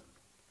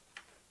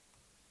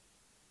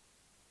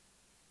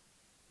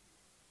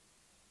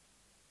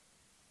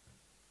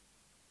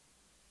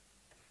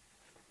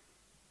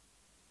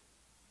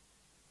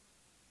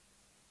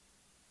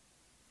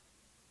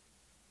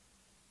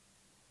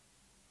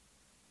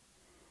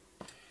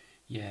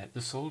 Yeah,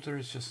 the solder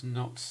is just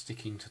not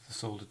sticking to the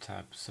solder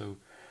tab, so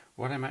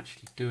what I'm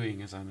actually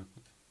doing is I'm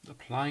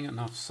applying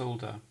enough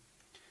solder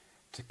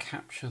to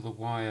capture the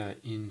wire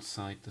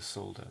inside the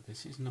solder.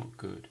 This is not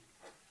good.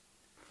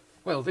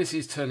 Well, this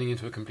is turning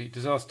into a complete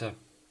disaster.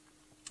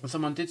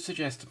 Someone did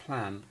suggest a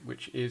plan,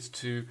 which is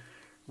to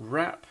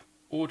wrap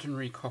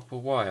ordinary copper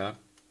wire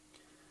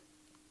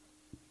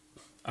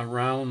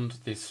around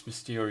this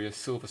mysterious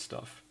silver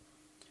stuff,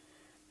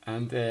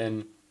 and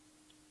then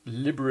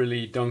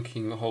liberally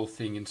dunking the whole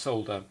thing in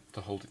solder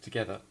to hold it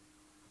together.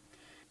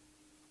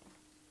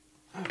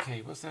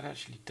 Okay, what's that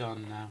actually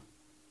done now?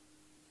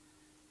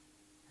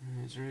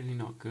 It's really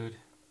not good.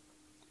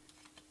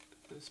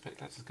 I expect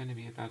that's going to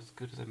be about as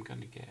good as I'm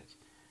going to get.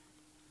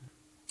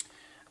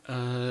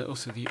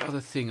 Also, the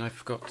other thing I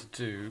forgot to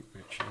do,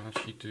 which I'll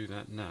actually do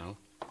that now,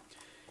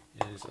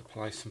 is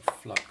apply some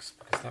flux,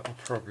 because that will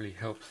probably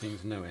help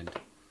things no end.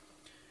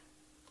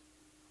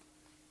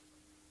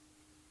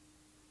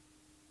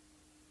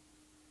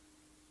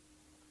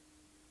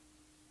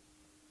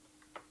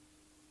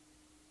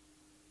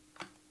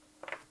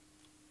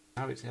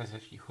 Now it's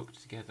actually hooked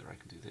together, I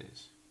can do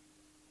this.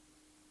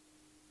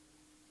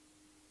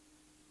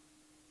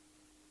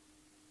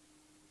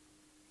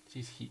 It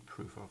is heat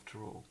proof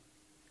after all.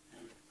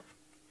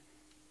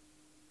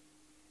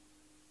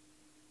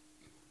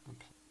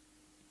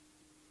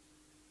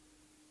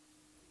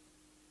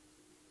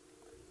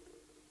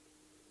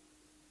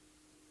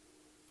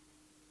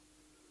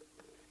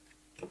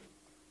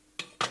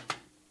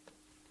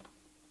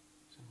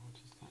 So what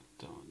has that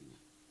done?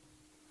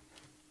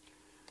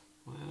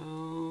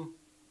 Well,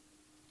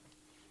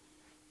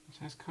 it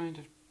has kind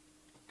of,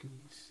 can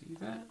you see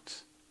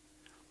that?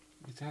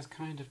 It has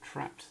kind of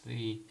trapped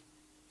the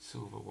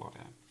silver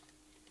wire.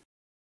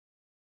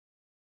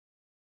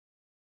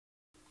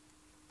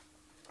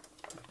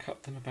 I've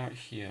cut them about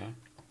here.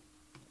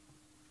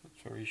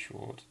 That's very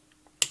short.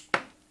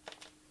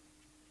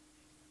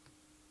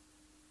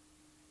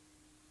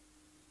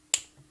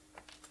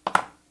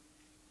 And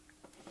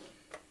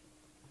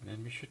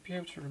then we should be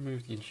able to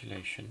remove the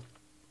insulation.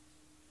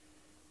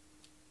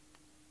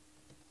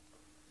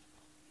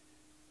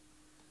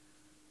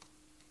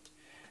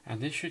 And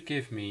this should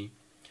give me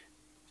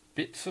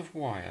bits of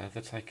wire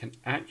that I can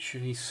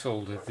actually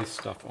solder this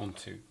stuff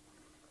onto.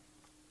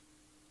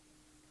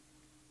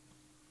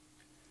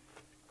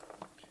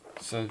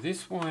 So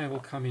this wire will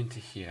come into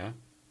here,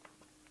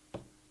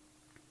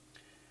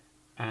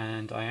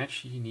 and I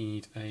actually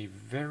need a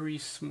very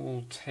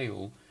small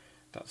tail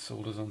that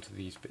solders onto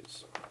these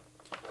bits.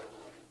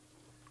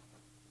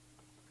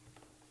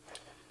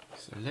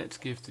 So let's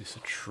give this a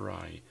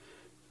try.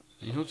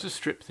 In order to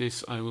strip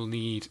this, I will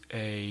need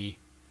a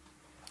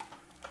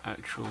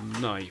actual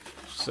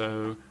knife.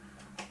 So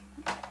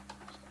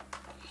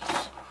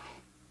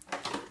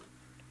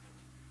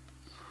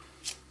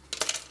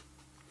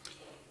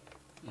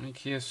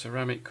IKEA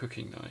ceramic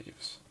cooking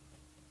knives.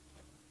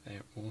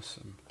 They're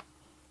awesome.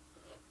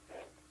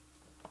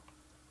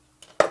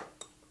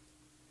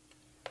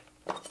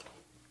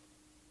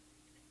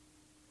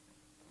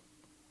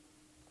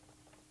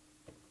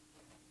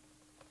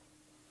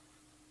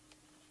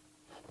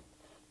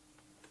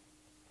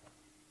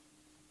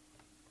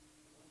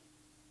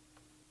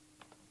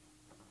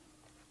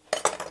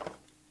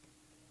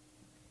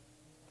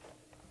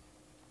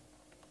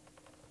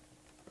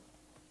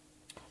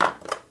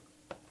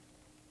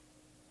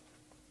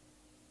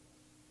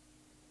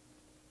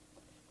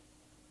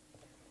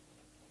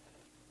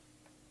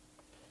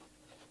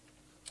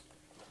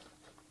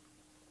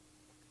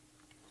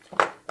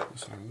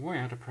 So I'm way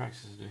out of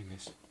practice of doing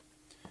this.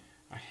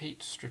 I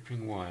hate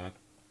stripping wire.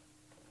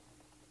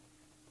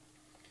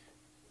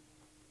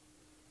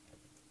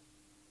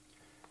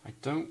 I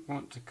don't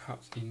want to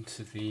cut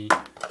into the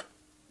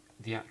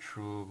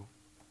actual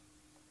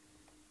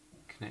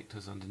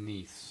connectors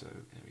underneath, so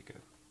there we go.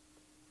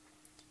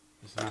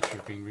 It's a matter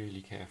of being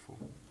really careful.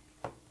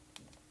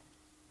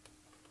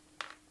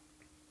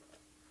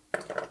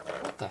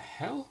 What the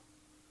hell?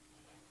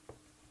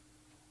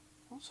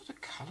 What sort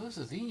of colours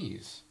are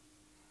these?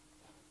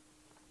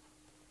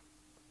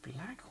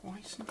 Black,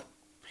 white and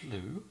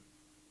blue?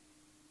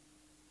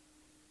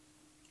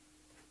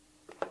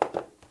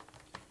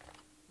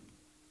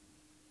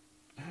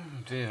 Oh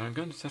dear, I'm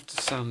going to have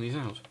to sound these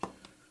out.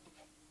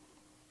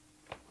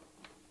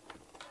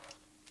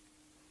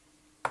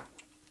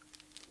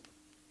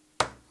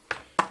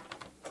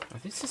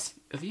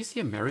 Are these the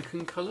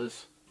American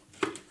colours?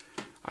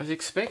 I was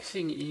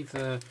expecting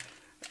either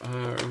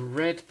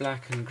red,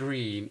 black and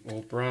green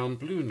or brown,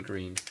 blue and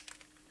green.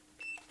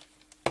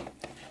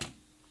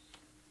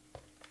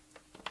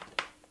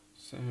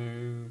 So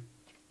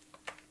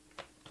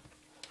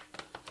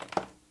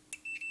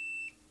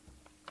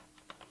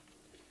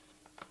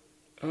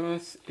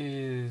Earth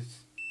is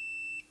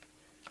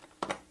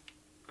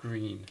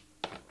green.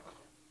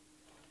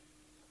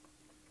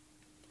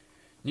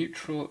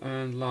 Neutral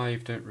and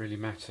live don't really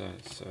matter,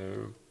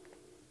 so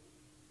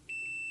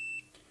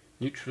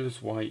neutral is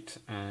white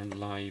and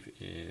live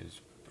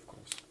is, of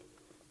course,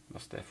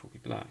 must therefore be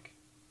black.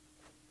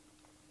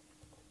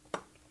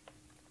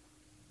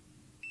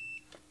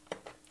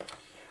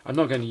 I'm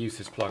not going to use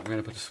this plug, I'm going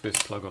to put a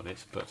Swiss plug on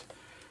it, but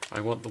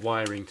I want the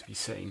wiring to be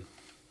sane.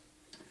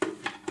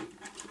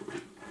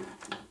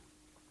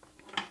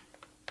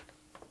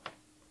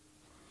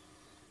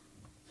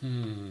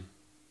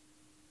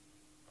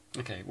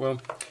 Okay, well,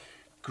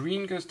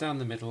 green goes down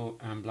the middle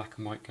and black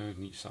and white go on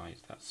each side.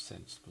 That's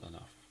sensible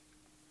enough.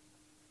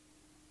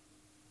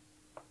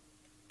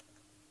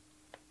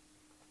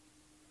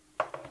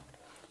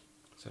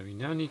 So we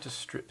now need to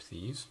strip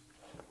these.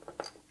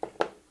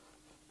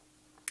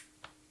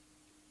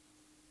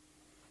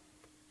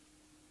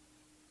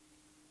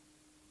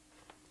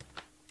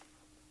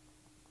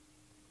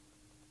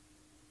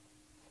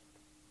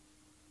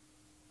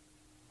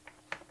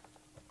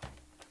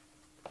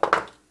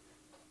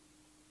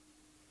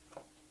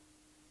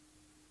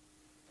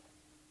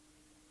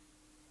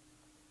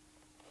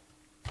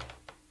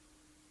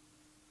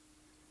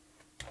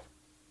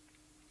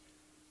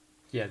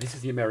 Yeah, this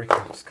is the American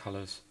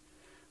colours,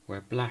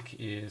 where black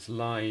is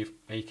live,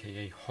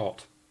 aka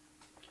hot,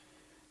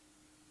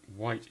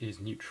 white is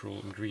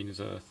neutral and green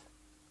is earth.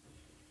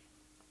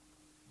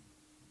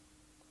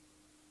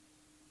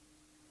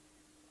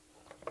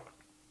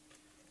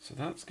 So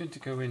that's going to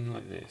go in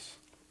like this.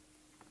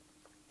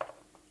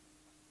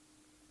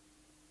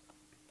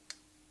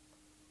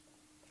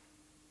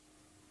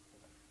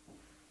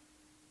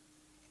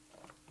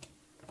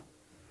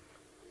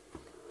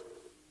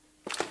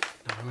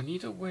 I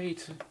need a way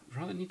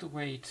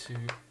to,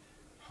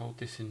 hold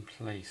this in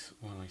place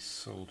while I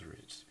solder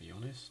it, to be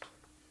honest.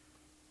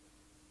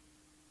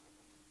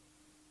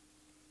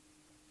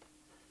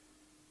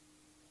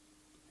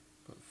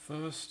 But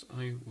first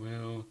I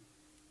will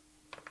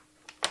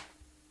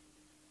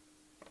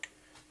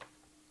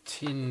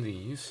tin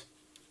these.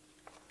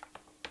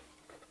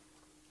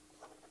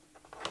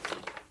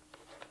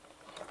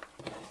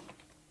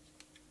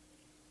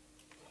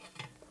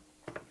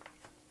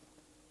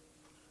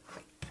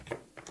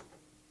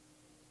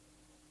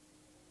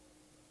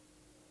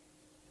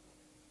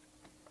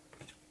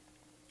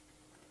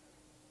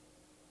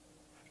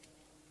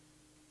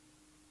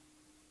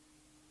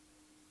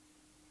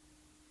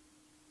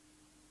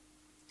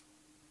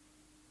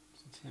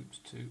 attempts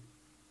to.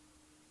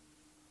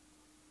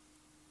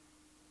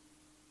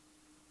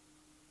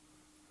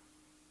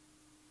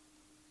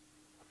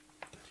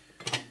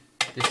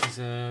 This is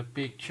a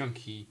big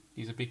chunky,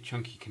 these are big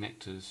chunky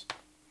connectors,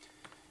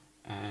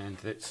 and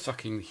it's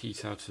sucking the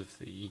heat out of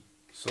the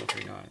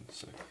soldering iron,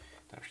 so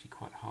it's actually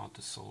quite hard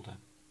to solder.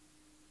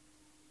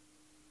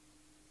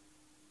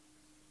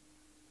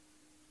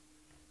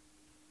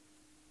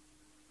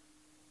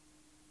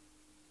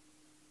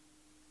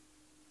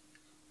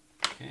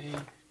 Okay,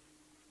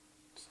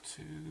 it's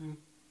 2.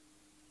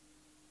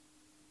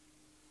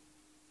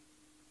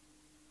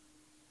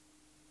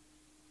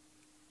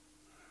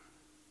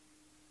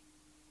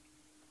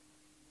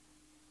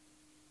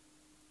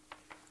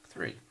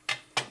 Three.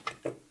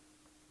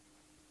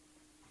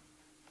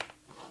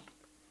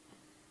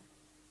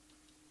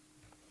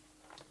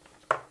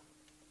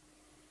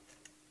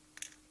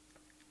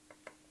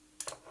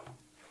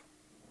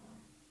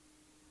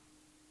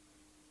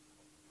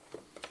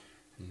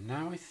 And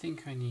now I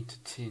think I need to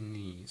tin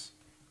these.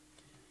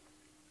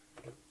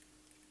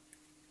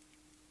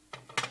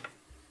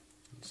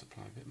 Let's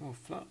apply a bit more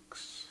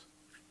flux.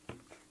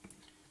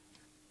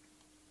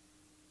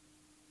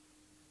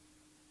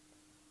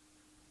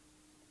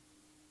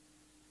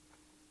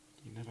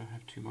 You never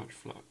have too much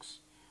flux,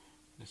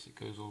 unless it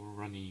goes all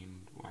runny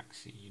and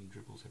waxy and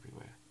dribbles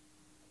everywhere.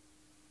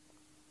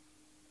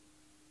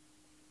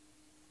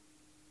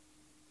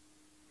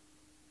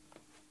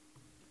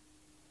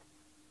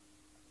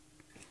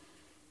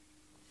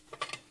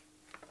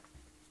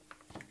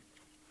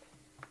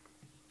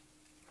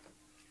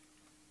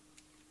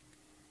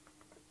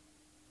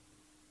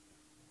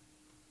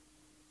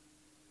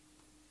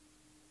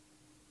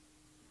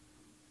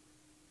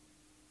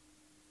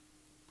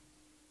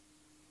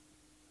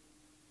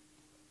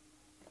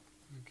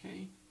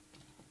 Okay,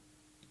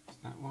 that's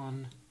that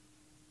one.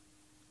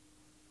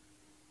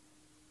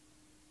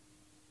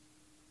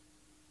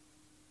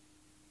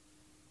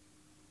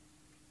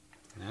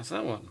 And that's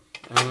that one.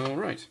 All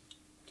right.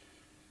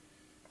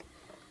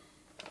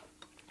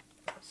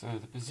 So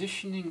the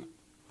positioning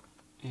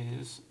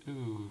is,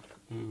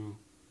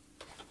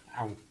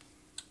 ow.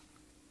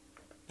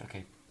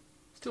 Okay,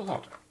 still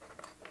hot.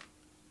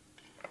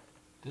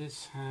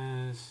 This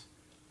has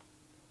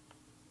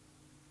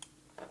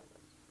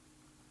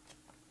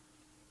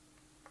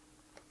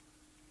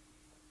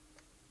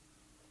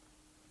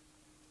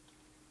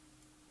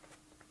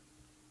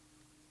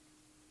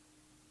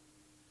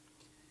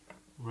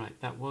right,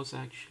 that was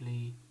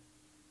actually,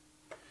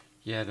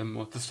 yeah,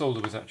 the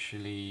solder was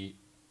actually,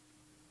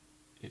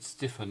 it's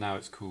stiffer now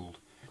it's cooled.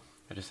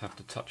 I just have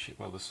to touch it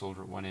while the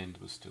solder at one end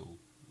was still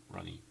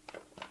runny.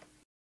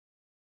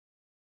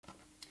 I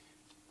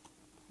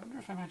wonder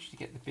if I managed to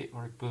get the bit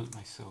where I burnt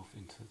myself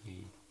into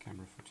the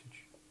camera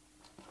footage.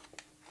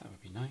 That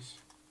would be nice.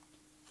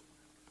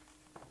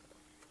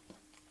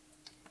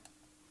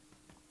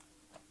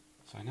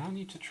 So I now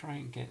need to try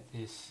and get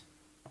this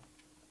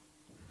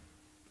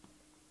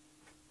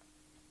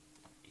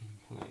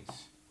in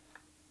place.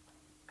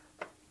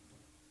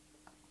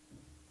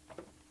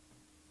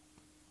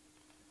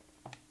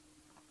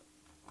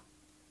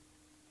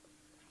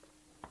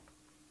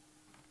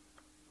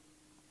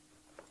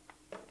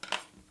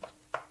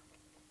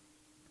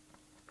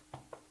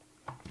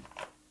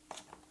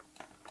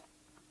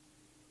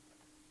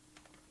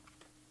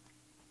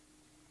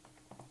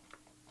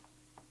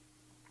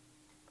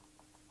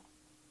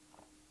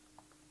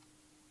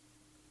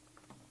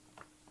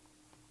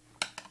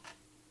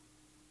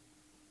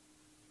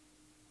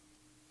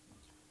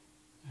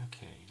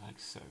 Okay, like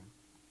so.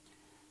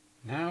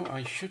 Now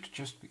I should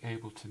just be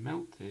able to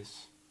melt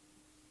this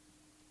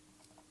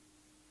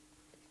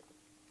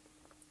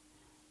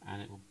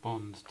and it will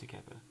bond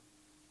together.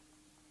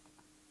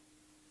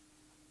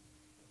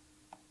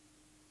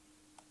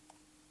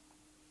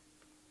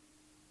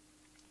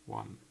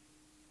 One.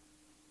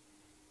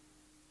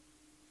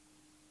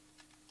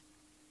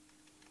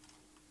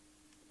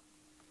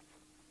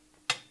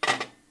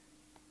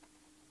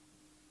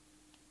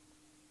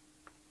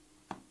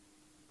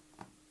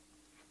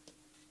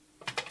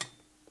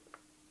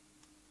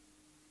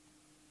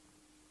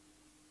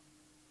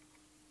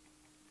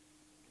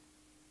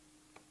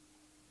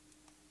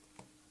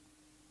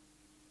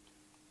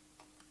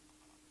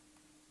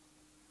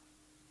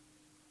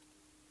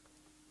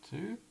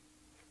 Two.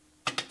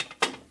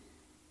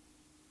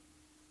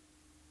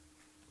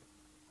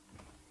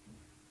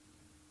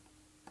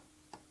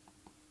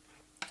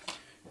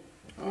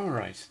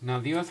 Alright, now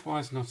the earth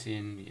wire's not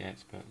in yet,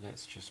 but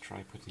let's just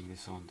try putting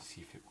this on to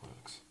see if it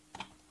works.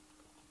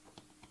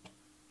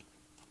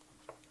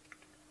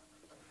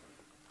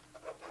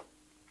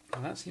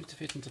 Now that seems to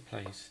fit into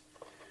place.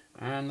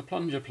 And the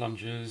plunger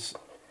plunges.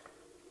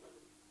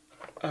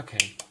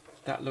 Okay,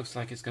 that looks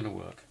like it's going to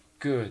work.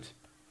 Good.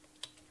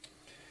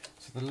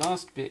 So the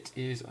last bit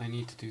is I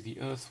need to do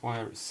the earth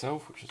wire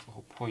itself, which is the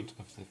whole point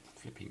of the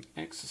flipping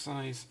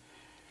exercise.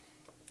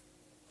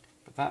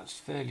 But that's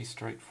fairly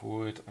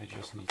straightforward. I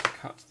just need to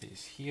cut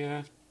this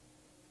here.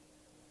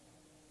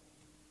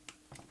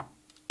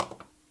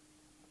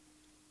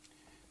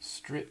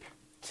 strip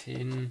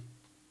tin.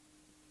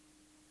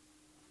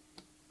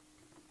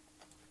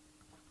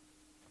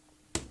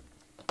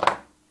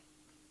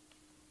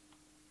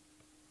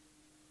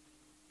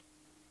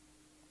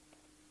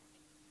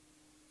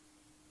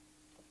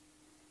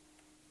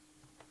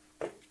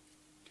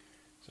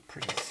 It's a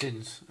pretty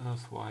thin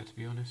earth wire, to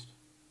be honest.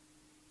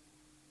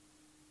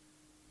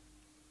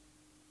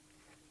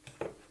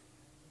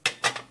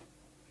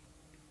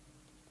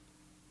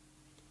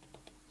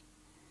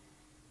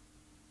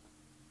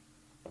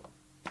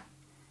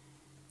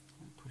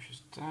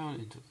 Down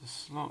into the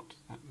slot,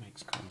 that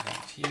makes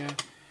contact here.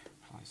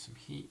 Apply some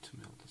heat to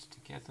melt this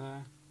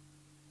together,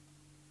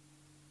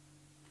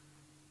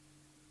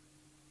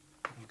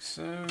 like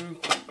so.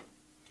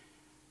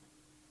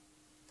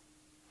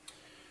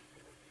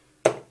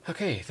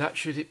 Okay, that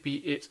should be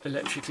it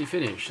electrically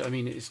finished. I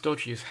mean, it's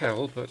dodgy as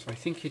hell, but I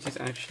think it is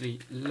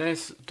actually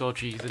less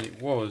dodgy than it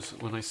was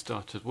when I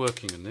started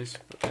working on this.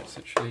 But let's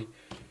actually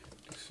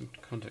do some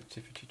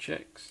conductivity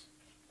checks.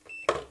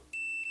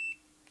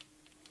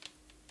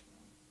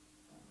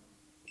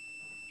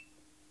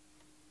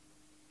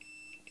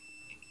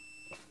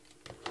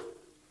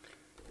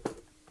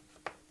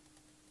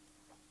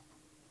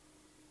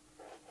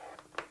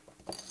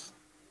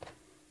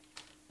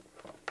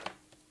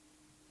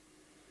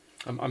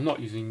 I'm not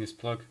using this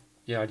plug.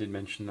 Yeah, I did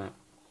mention that.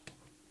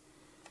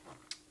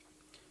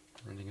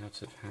 Running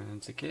out of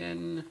hands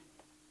again.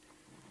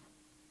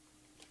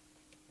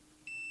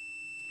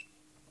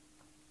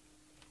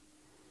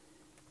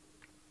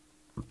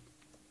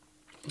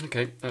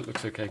 Okay, that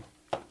looks okay.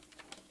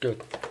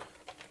 Good.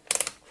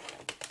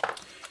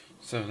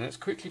 So let's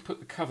quickly put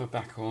the cover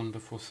back on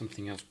before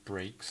something else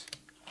breaks.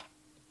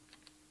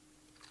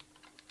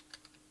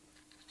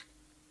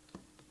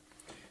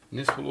 And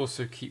this will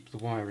also keep the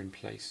wire in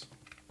place.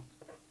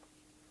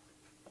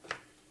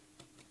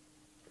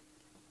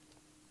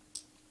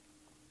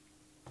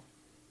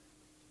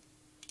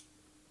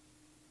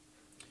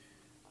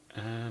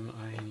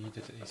 I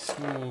needed a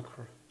small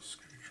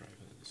screwdriver,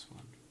 this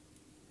one.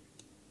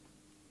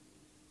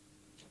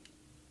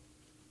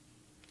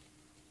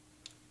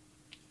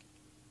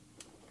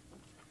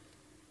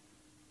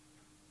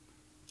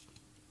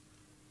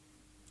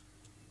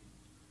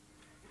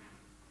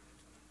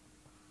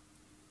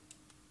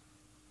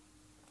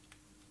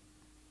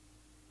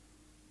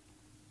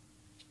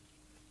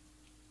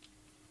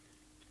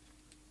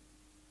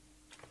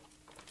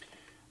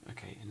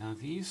 Okay, and now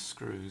these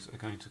screws are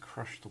going to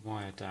crush the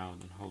wire down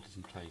and hold it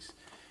in place.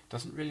 It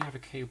doesn't really have a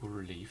cable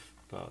relief,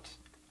 but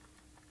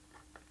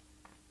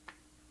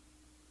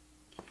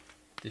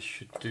this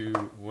should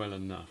do well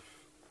enough.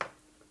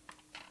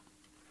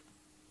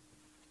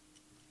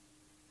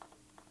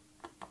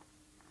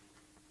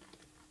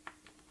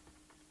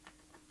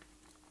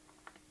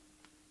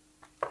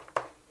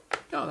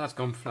 Oh, that's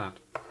gone flat.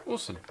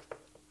 Awesome.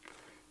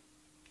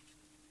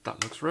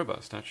 That looks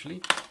robust,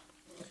 actually.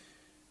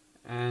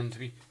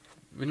 And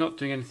we're not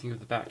doing anything with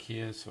the back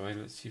here, so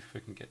let's see if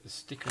we can get the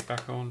sticker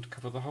back on to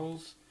cover the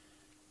holes.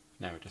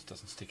 No, it just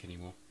doesn't stick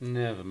anymore.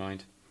 Never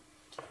mind.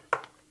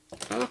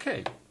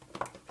 Okay.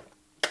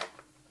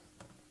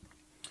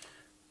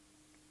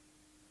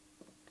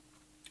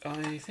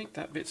 I think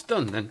that bit's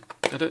done then.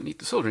 I don't need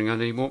the soldering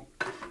iron anymore.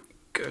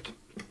 Good.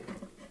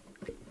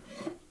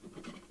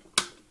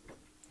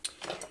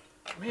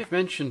 I may have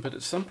mentioned, but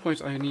at some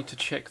point I need to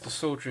check the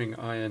soldering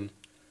iron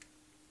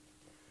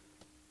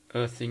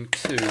earthing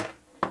too.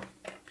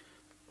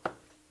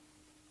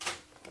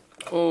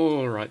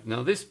 Alright,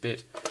 now this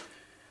bit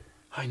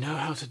I know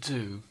how to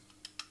do.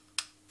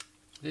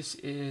 This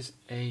is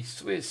a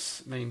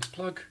Swiss mains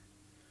plug.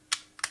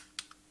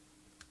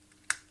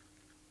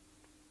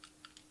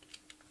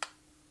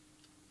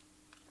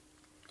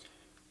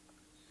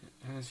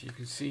 As you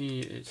can see,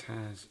 it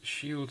has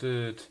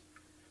shielded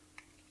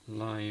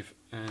live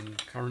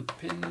and current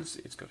pins.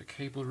 It's got a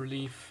cable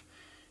relief.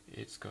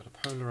 It's got a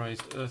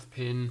polarized earth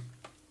pin.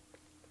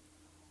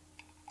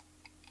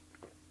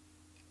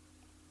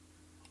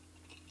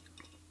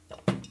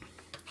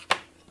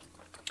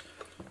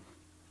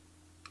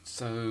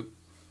 So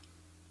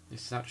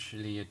this is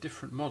actually a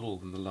different model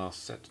than the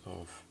last set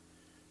of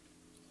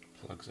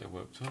plugs I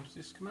worked on. Does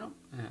this come out?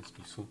 That's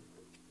useful.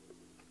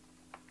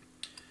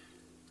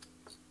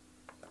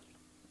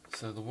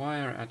 So the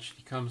wire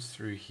actually comes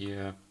through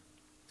here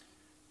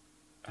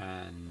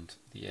and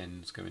the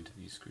ends go into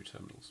these screw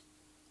terminals.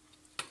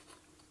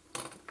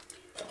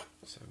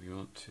 So we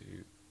want to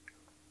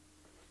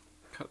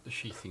cut the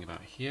sheathing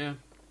about here.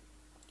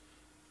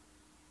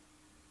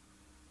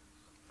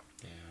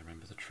 Yeah, I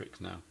remember the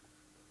trick now.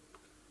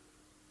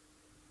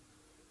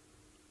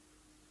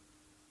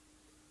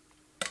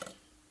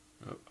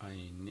 Oh, I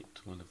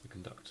nicked one of the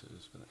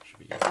conductors, but that should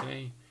be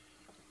okay.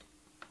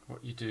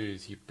 What you do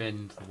is you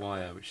bend the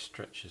wire which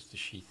stretches the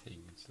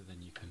sheathing, so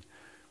then you can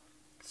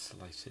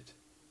slice it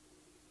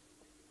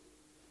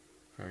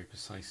very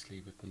precisely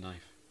with the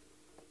knife.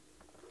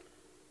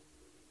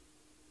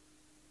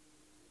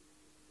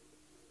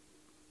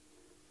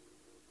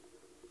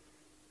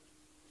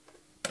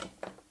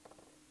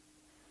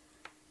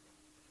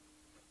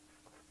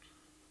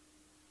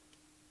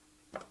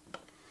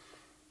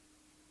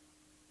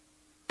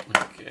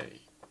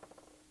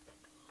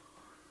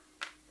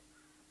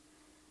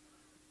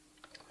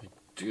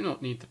 do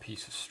not need the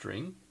piece of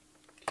string.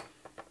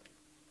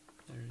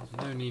 There is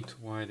no need to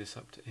wire this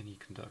up to any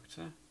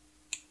conductor.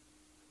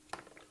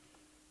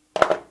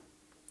 But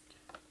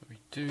we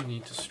do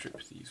need to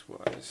strip these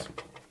wires.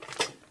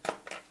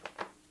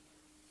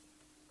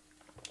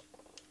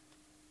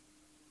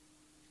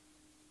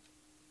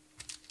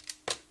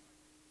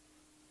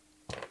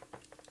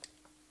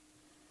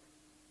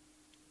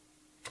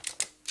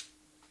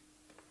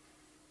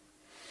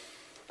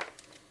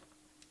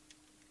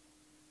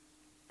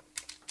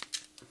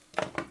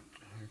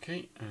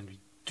 Okay, and we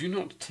do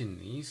not tin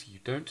these. You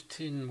don't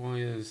tin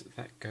wires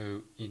that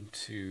go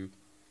into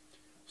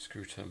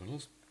screw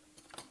terminals.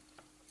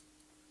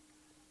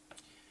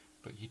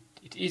 But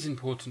it is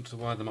important to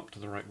wire them up to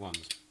the right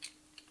ones.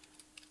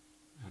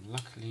 And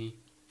luckily,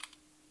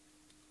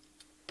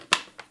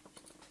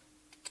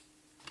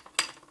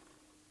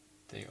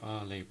 they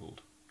are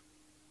labelled.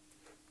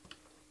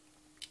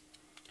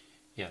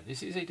 Yeah,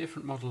 this is a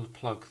different model of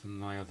plug than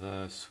my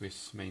other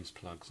Swiss mains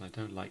plugs. I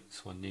don't like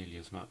this one nearly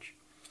as much.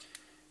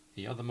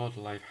 The other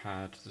model I've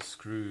had, the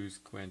screws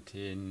went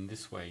in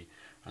this way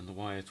and the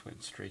wires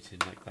went straight in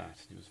like that.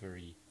 It was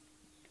very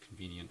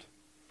convenient.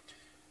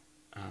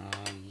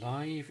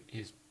 Live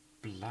is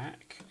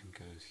black and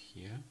goes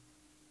here.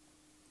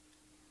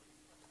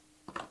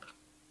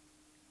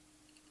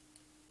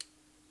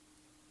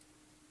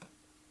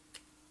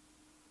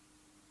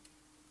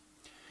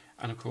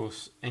 And of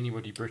course,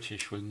 anybody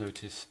British will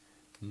notice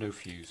no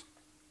fuse.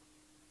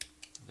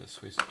 The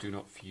Swiss do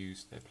not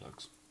fuse their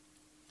plugs.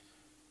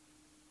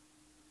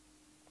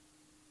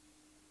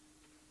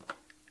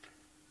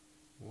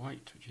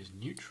 White, which is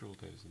neutral,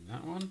 goes in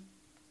that one.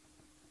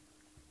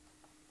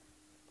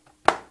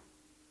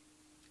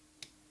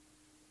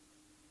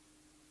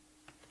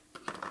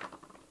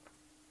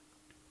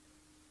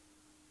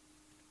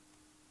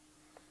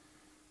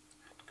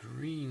 And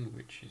green,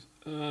 which is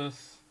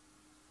earth,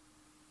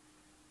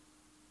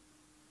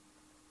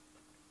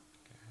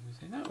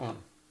 goes in that one.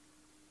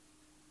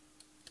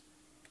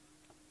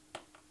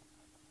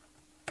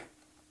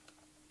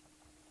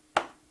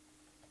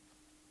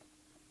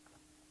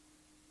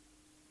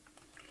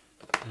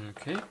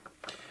 Okay,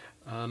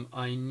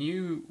 I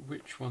knew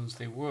which ones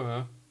they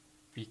were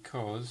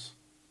because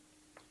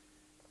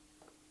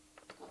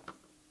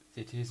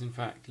it is in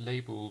fact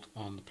labelled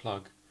on the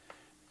plug,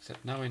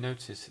 except now I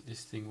notice that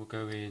this thing will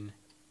go in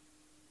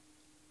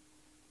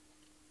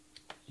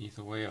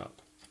either way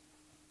up.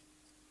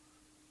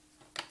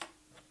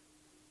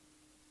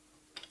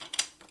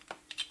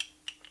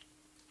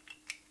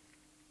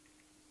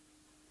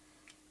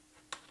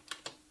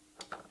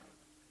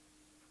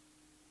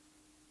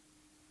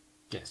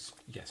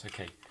 Yes,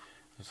 okay.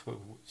 I was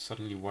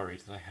suddenly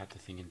worried that I had the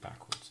thing in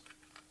backwards.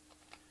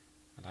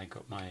 And I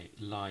got my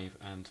live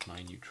and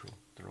my neutral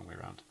the wrong way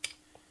around.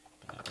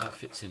 That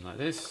fits in like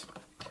this.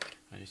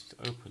 I just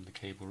open the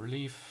cable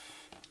relief.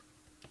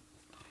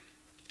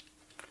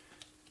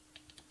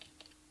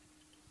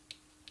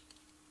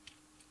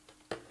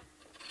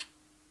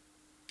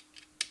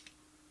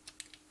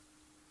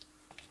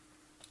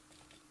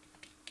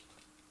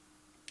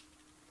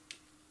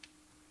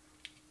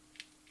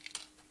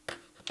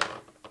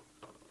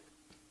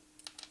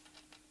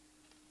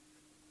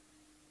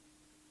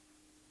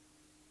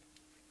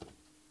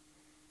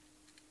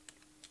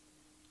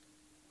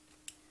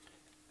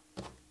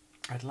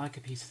 I'd like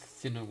a piece of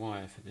thinner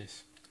wire for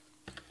this,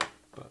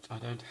 but I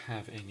don't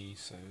have any,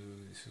 so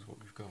this is what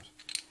we've got.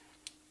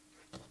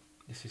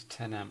 This is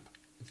 10 amp.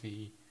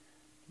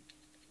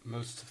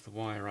 Most of the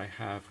wire I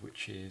have,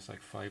 which is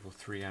like 5 or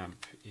 3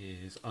 amp,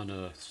 is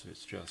unearthed, so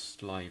it's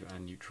just live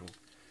and neutral.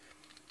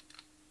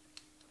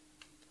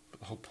 But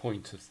the whole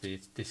point of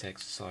this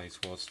exercise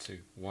was to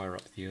wire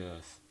up the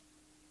earth.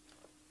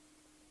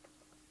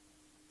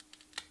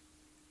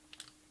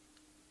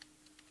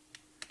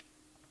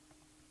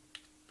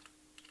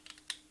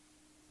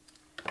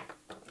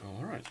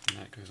 Alright, and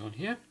that goes on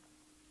here.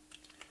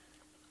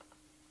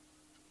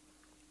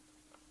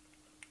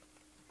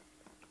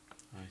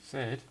 I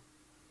said,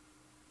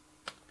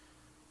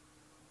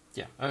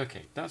 yeah,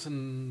 okay, that's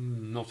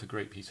not a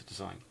great piece of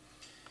design.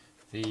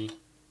 The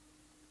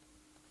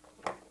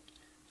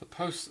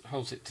post that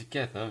holds it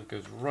together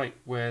goes right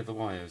where the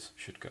wires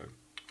should go.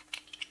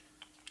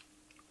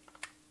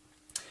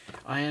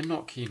 I am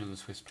not keen on the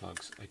Swiss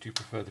plugs. I do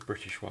prefer the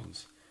British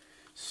ones.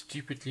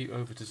 Stupidly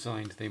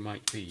over-designed they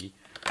might be,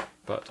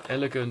 but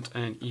elegant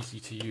and easy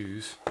to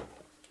use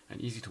and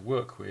easy to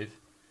work with,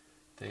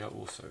 they are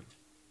also.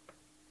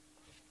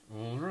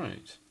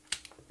 Alright.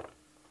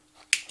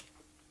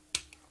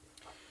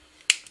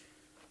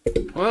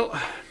 Well,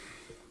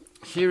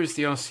 here is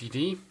the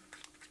RCD.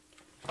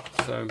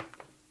 So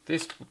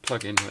this will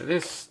plug in like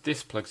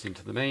this plugs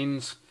into the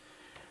mains,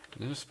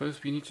 and then I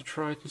suppose we need to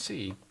try it and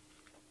see.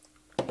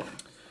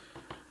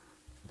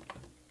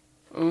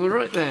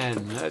 Alright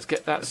then, let's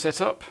get that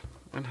set up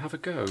and have a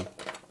go.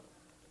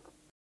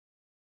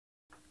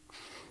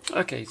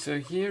 Okay, so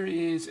here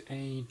is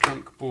a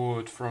junk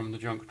board from the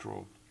junk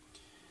drawer,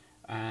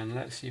 and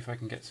let's see if I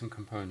can get some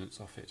components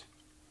off it.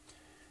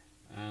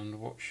 And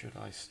what should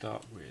I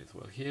start with?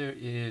 Well, here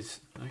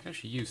is, I can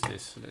actually use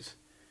this, so let's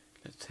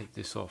take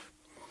this off.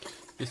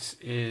 This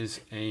is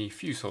a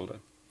fuse holder,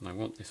 and I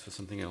want this for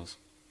something else.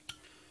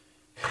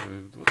 So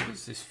what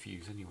is this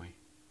fuse anyway?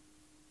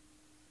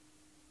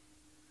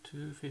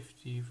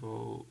 250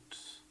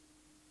 volts,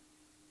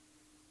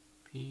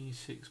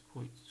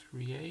 P6.3A,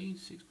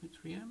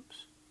 6.3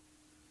 amps?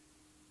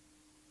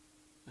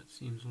 That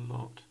seems a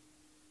lot.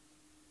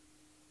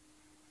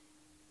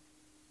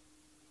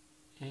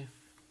 F.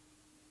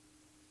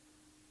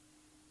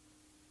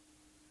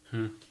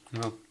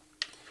 Well,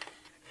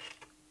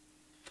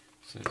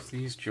 so it's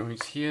these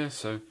joints here,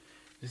 so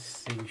this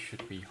thing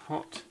should be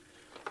hot.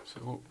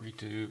 So what we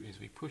do is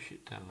we push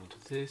it down onto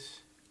this.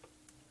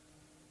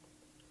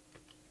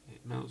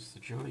 It melts the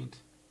joint.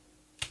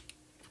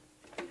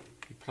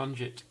 We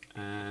plunge it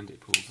and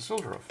it pulls the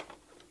solder off.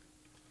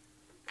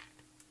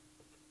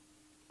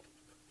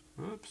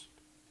 Whoops.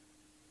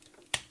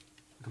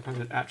 The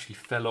component actually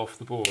fell off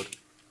the board.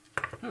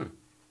 Who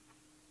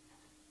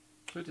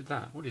did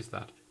that? What is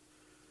that?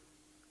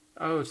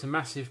 Oh, it's a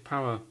massive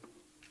power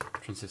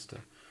transistor.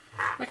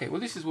 Okay,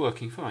 well this is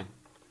working fine.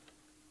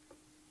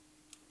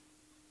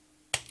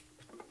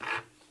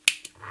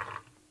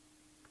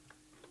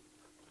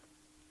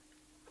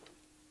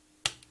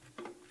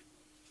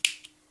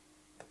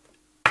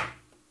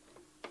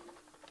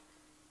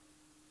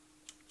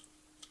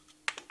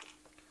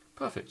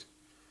 Perfect.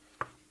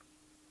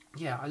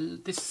 Yeah,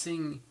 this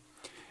thing,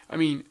 I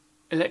mean,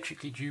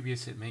 electrically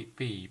dubious it may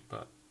be,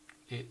 but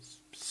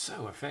it's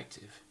so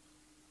effective.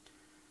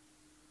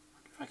 I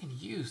wonder if I can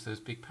use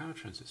those big power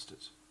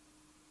transistors.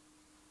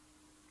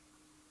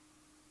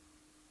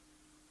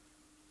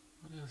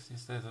 What else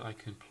is there that I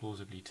can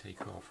plausibly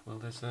take off? Well,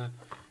 there's a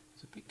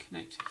big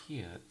connector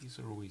here. These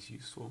are always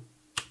useful.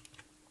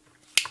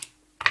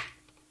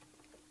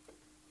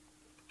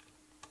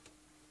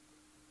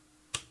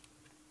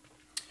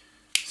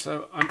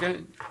 So I'm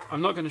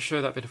not going to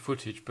show that bit of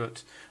footage,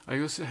 but I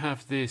also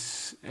have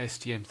this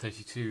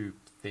STM32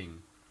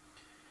 thing,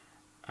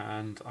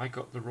 and I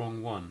got the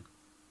wrong one.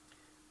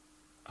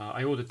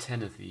 I ordered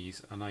 10 of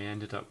these, and I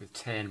ended up with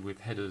 10 with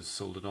headers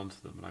soldered onto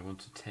them, and I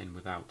wanted 10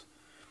 without.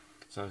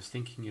 So I was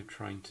thinking of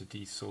trying to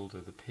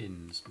desolder the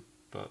pins,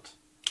 but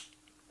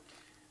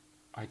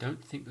I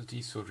don't think the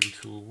desoldering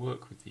tool will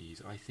work with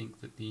these. I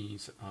think that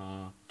these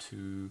are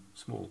too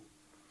small.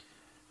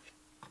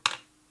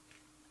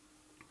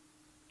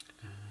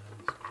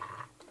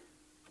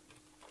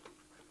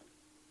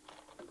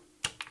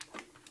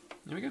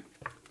 There we go.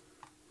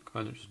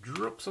 Component just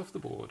drops off the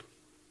board.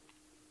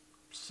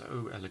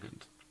 So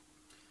elegant.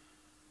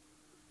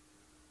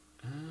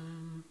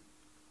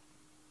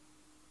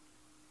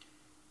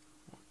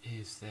 What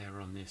is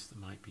there on this that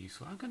might be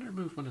useful? I'm going to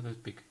remove one of those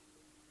big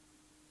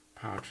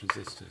power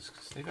transistors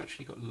because they've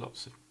actually got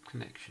lots of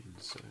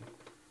connections. So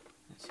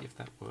let's see if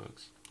that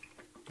works.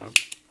 Oh,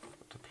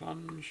 got to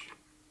plunge.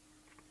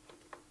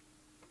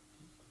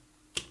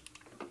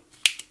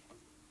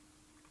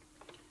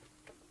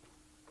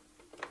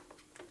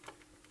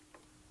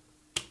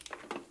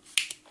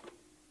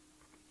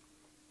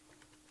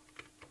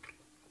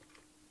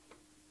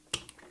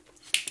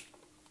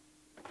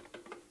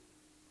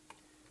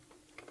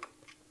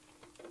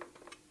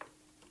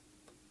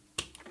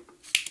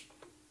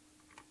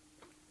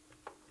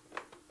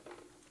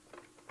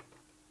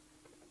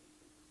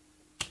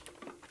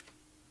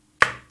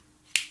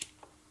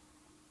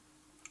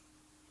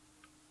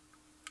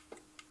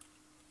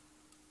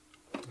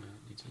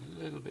 Needs a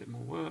little bit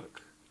more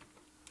work.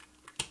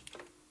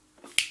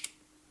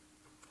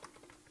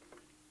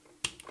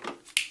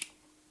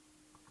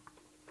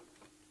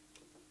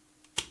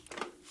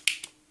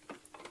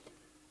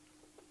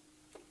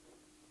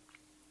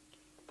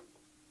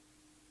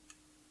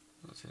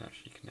 What's it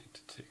actually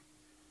connected to?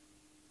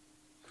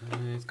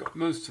 It's got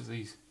most of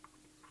these.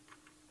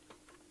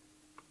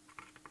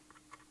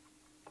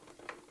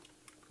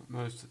 Got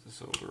most of the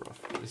solder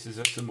off. This is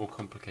a more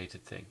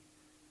complicated thing.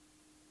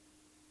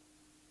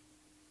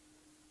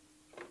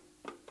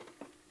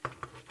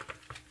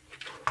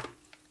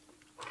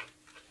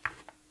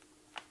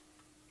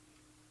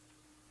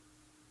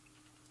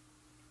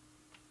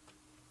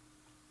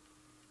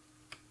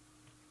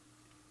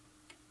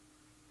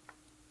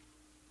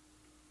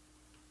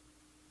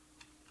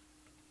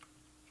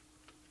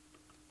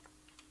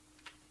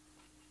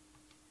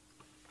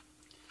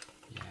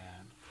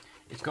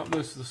 It's got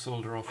most of the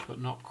solder off, but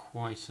not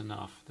quite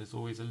enough. There's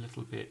always a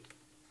little bit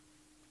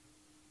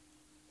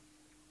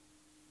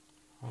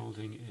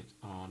holding it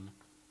on.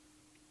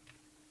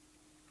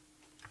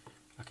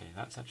 Okay,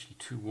 that's actually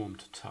too warm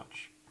to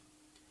touch.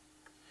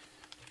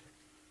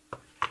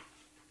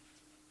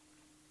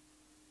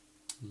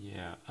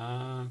 Yeah.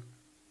 So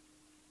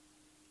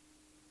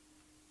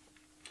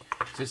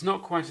it's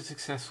not quite as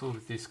successful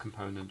with this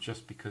component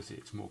just because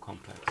it's more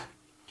complex,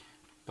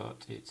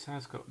 but it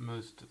has got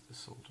most of the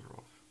solder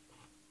off.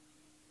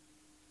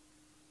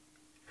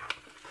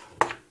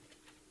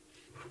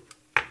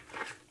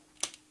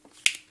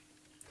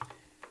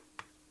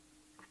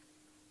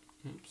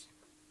 Oops.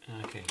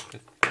 Okay,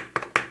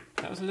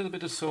 was a little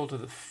bit of solder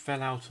that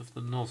fell out of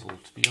the nozzle,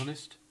 to be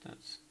honest.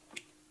 That's...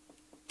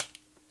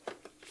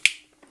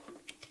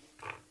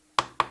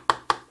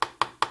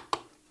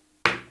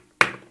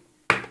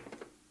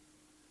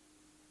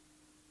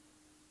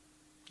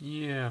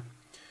 yeah,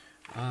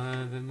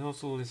 the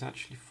nozzle is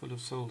actually full of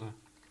solder.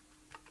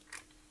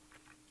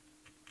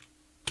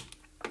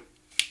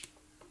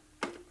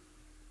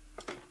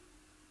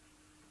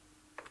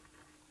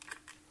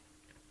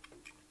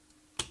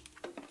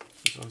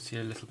 There's obviously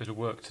a little bit of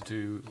work to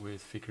do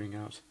with figuring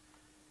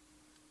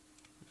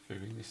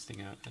this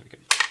thing out. There we go.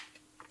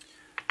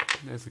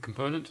 There's the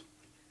component.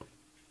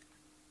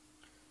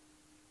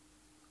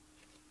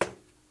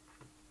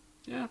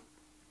 Yeah.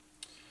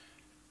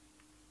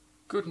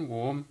 Good and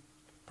warm.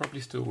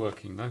 Probably still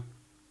working though.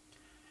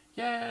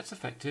 Yeah, it's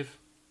effective.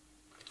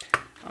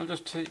 I'll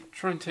just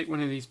try and take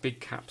one of these big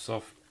caps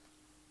off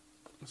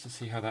just to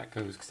see how that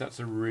goes, because that's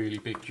a really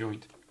big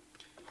joint.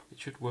 It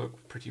should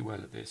work pretty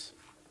well at this.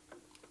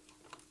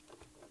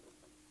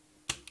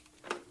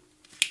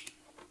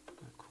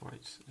 Not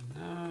quite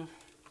enough.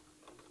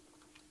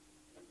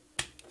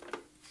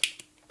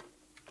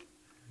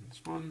 And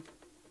this one.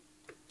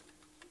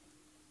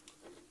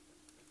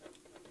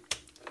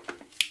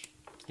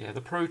 Yeah,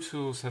 the Pro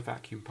Tools have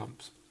vacuum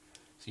pumps,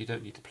 so you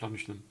don't need to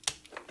plunge them.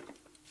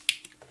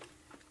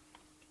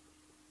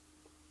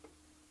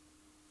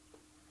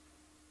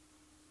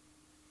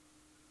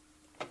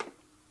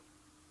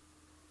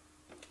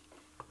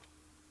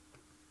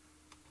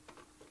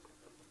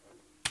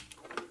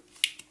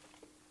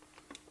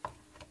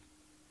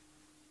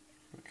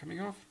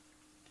 Coming off.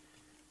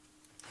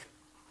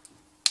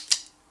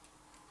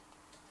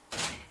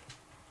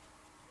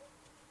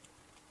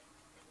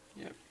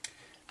 Yep.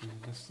 And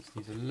this just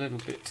needs a little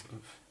bit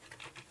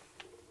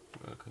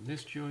of work on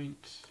this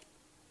joint.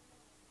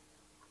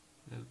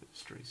 A little bit of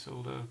stray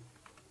solder.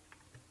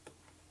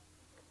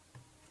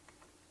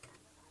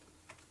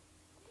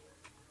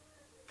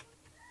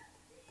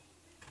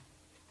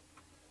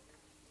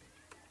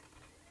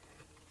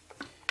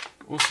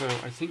 Also,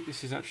 I think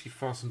this is actually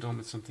fastened on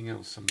with something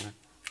else somewhere.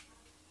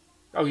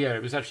 Oh yeah,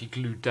 it was actually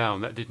glued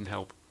down, that didn't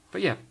help.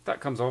 But yeah, that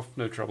comes off,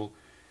 no trouble.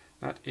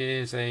 That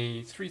is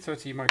a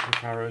 330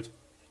 microfarad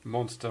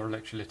monster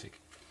electrolytic,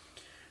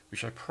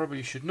 which I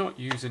probably should not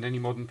use in any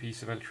modern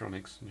piece of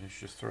electronics, and I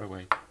should just throw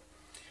away.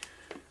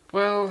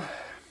 Well,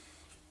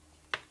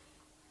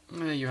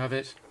 there you have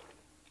it.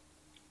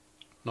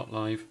 Not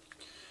live.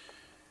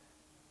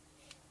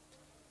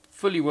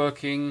 Fully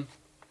working,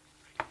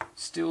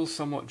 still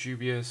somewhat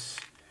dubious,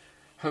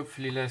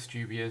 hopefully less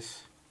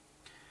dubious.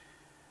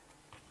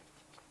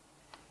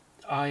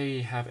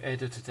 I have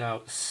edited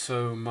out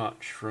so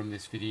much from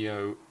this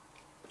video.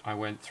 I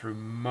went through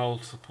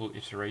multiple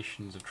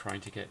iterations of trying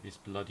to get this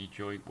bloody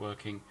joint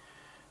working.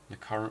 The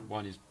current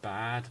one is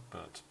bad,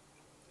 but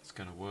it's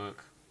going to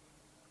work.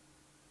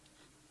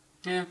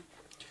 Yeah.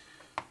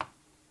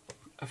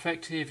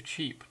 Effective,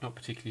 cheap, not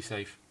particularly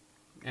safe.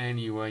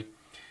 Anyway,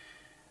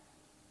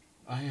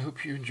 I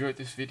hope you enjoyed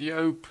this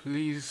video.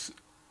 Please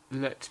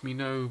let me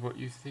know what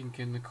you think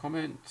in the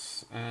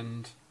comments,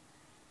 and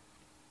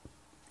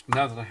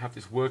now that I have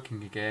this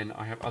working again,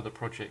 I have other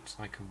projects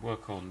I can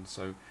work on,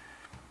 so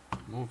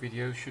more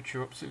videos should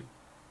show up soon.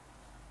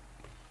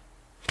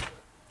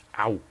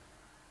 Ow!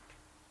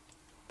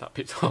 That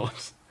bit's hard.